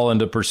it all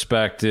into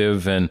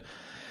perspective, and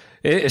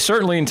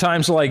certainly in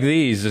times like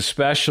these,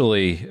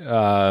 especially,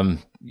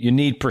 you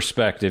need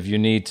perspective. You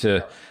need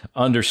to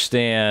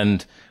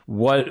understand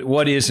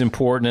what is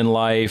important in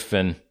life,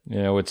 and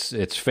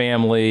it's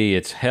family,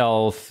 it's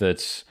health,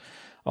 it's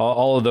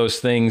all of those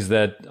things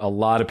that a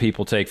lot of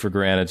people take for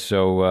granted.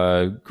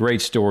 So,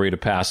 great story to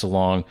pass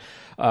along.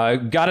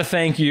 Got to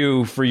thank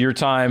you for your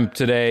time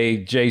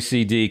today,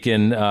 J.C.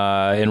 Deacon,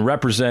 in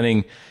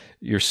representing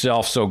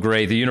yourself so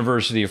great. The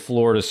University of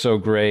Florida is so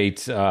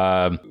great.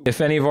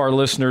 If any of our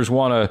listeners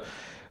want to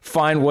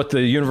find what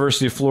the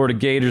University of Florida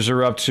Gators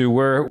are up to,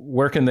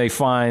 where can they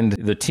find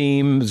the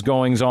team's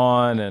goings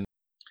on? And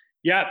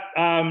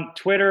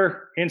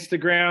Twitter,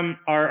 Instagram,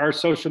 our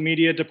social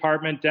media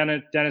department,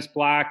 Dennis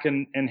Black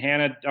and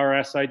Hannah,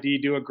 our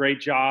SID, do a great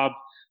job.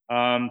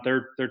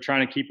 They're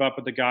trying to keep up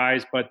with the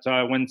guys, but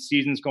when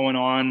season's going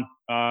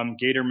on,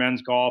 Gator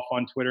Men's Golf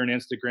on Twitter and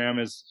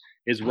Instagram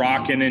is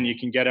rocking, and you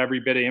can get every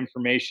bit of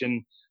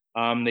information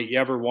that you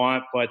ever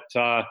want. But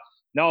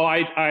no,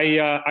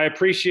 I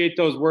appreciate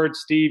those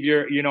words, Steve.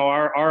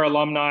 Our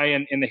alumni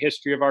in the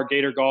history of our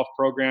Gator Golf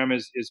program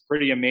is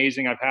pretty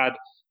amazing. I've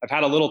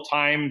had a little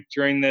time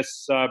during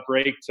this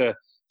break to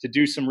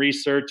do some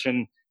research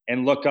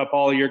and look up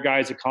all of your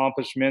guys'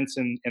 accomplishments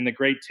and the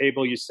great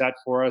table you set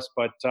for us.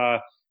 But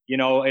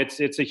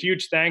it's a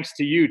huge thanks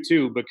to you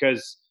too,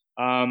 because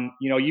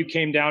you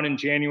came down in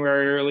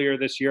January earlier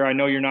this year. I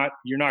know you're not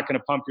going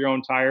to pump your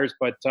own tires,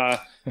 but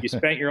you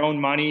spent your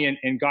own money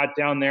and got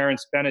down there and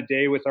spent a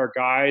day with our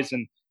guys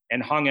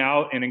and hung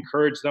out and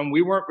encouraged them.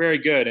 We weren't very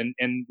good,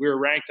 and we were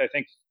ranked, I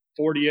think,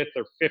 40th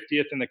or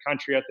 50th in the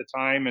country at the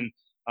time. And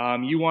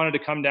you wanted to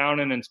come down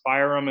and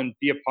inspire them and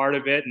be a part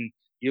of it. And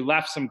you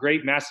left some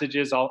great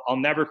messages. I'll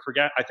never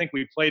forget. I think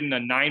we played in a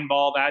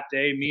 9-ball that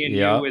day, me and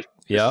you with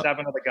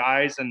 7 of the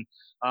guys. And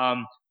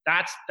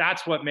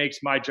that's what makes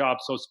my job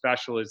so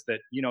special, is that,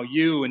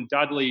 you and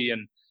Dudley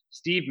and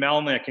Steve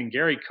Melnick and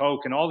Gary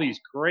Koch and all these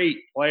great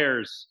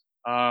players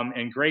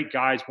and great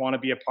guys want to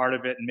be a part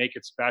of it and make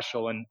it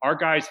special. And our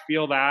guys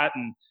feel that,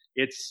 and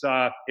it's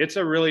a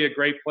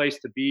great place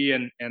to be.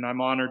 And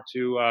I'm honored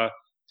to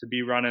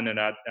be running it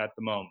at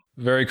the moment.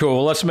 Very cool.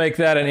 Well, let's make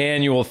that an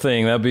annual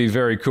thing. That'd be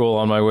very cool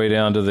on my way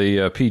down to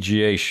the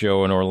PGA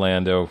show in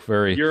Orlando.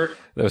 That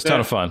was a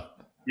ton of fun.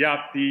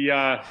 Yeah,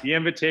 the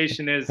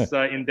invitation is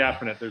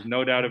indefinite. There's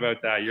no doubt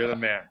about that. You're the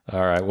man.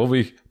 All right. We'll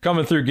be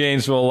coming through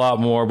Gainesville a lot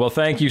more. Well,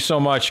 thank you so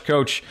much,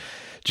 Coach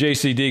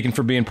J.C. Deacon,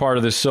 for being part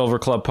of this Silver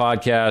Club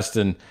podcast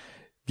and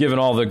given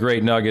all the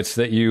great nuggets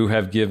that you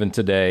have given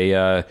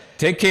today.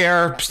 Take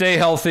care, stay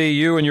healthy,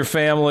 you and your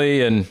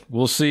family, and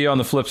we'll see you on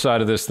the flip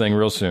side of this thing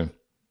real soon.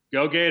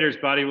 Go Gators,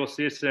 buddy. We'll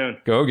see you soon.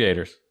 Go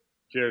Gators.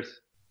 Cheers.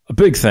 A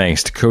big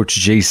thanks to Coach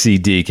J.C.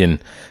 Deacon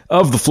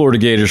of the Florida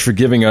Gators for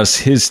giving us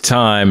his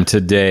time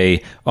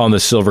today on the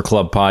Silver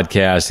Club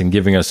podcast and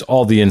giving us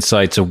all the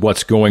insights of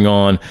what's going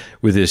on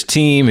with his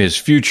team, his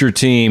future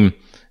team,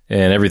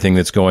 and everything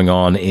that's going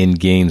on in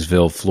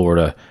Gainesville,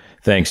 Florida.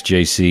 Thanks,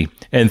 JC.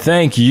 And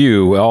thank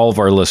you, all of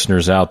our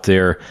listeners out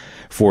there,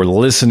 for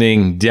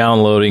listening,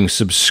 downloading,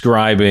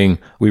 subscribing.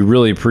 We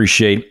really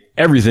appreciate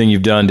everything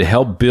you've done to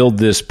help build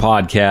this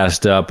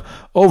podcast up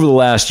over the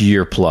last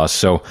year plus.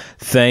 So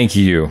thank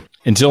you.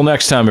 Until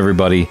next time,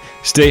 everybody,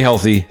 stay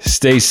healthy,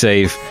 stay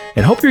safe,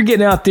 and hope you're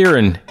getting out there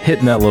and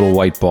hitting that little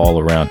white ball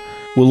around.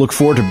 We'll look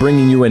forward to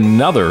bringing you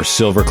another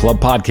Silver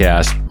Club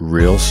podcast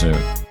real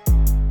soon.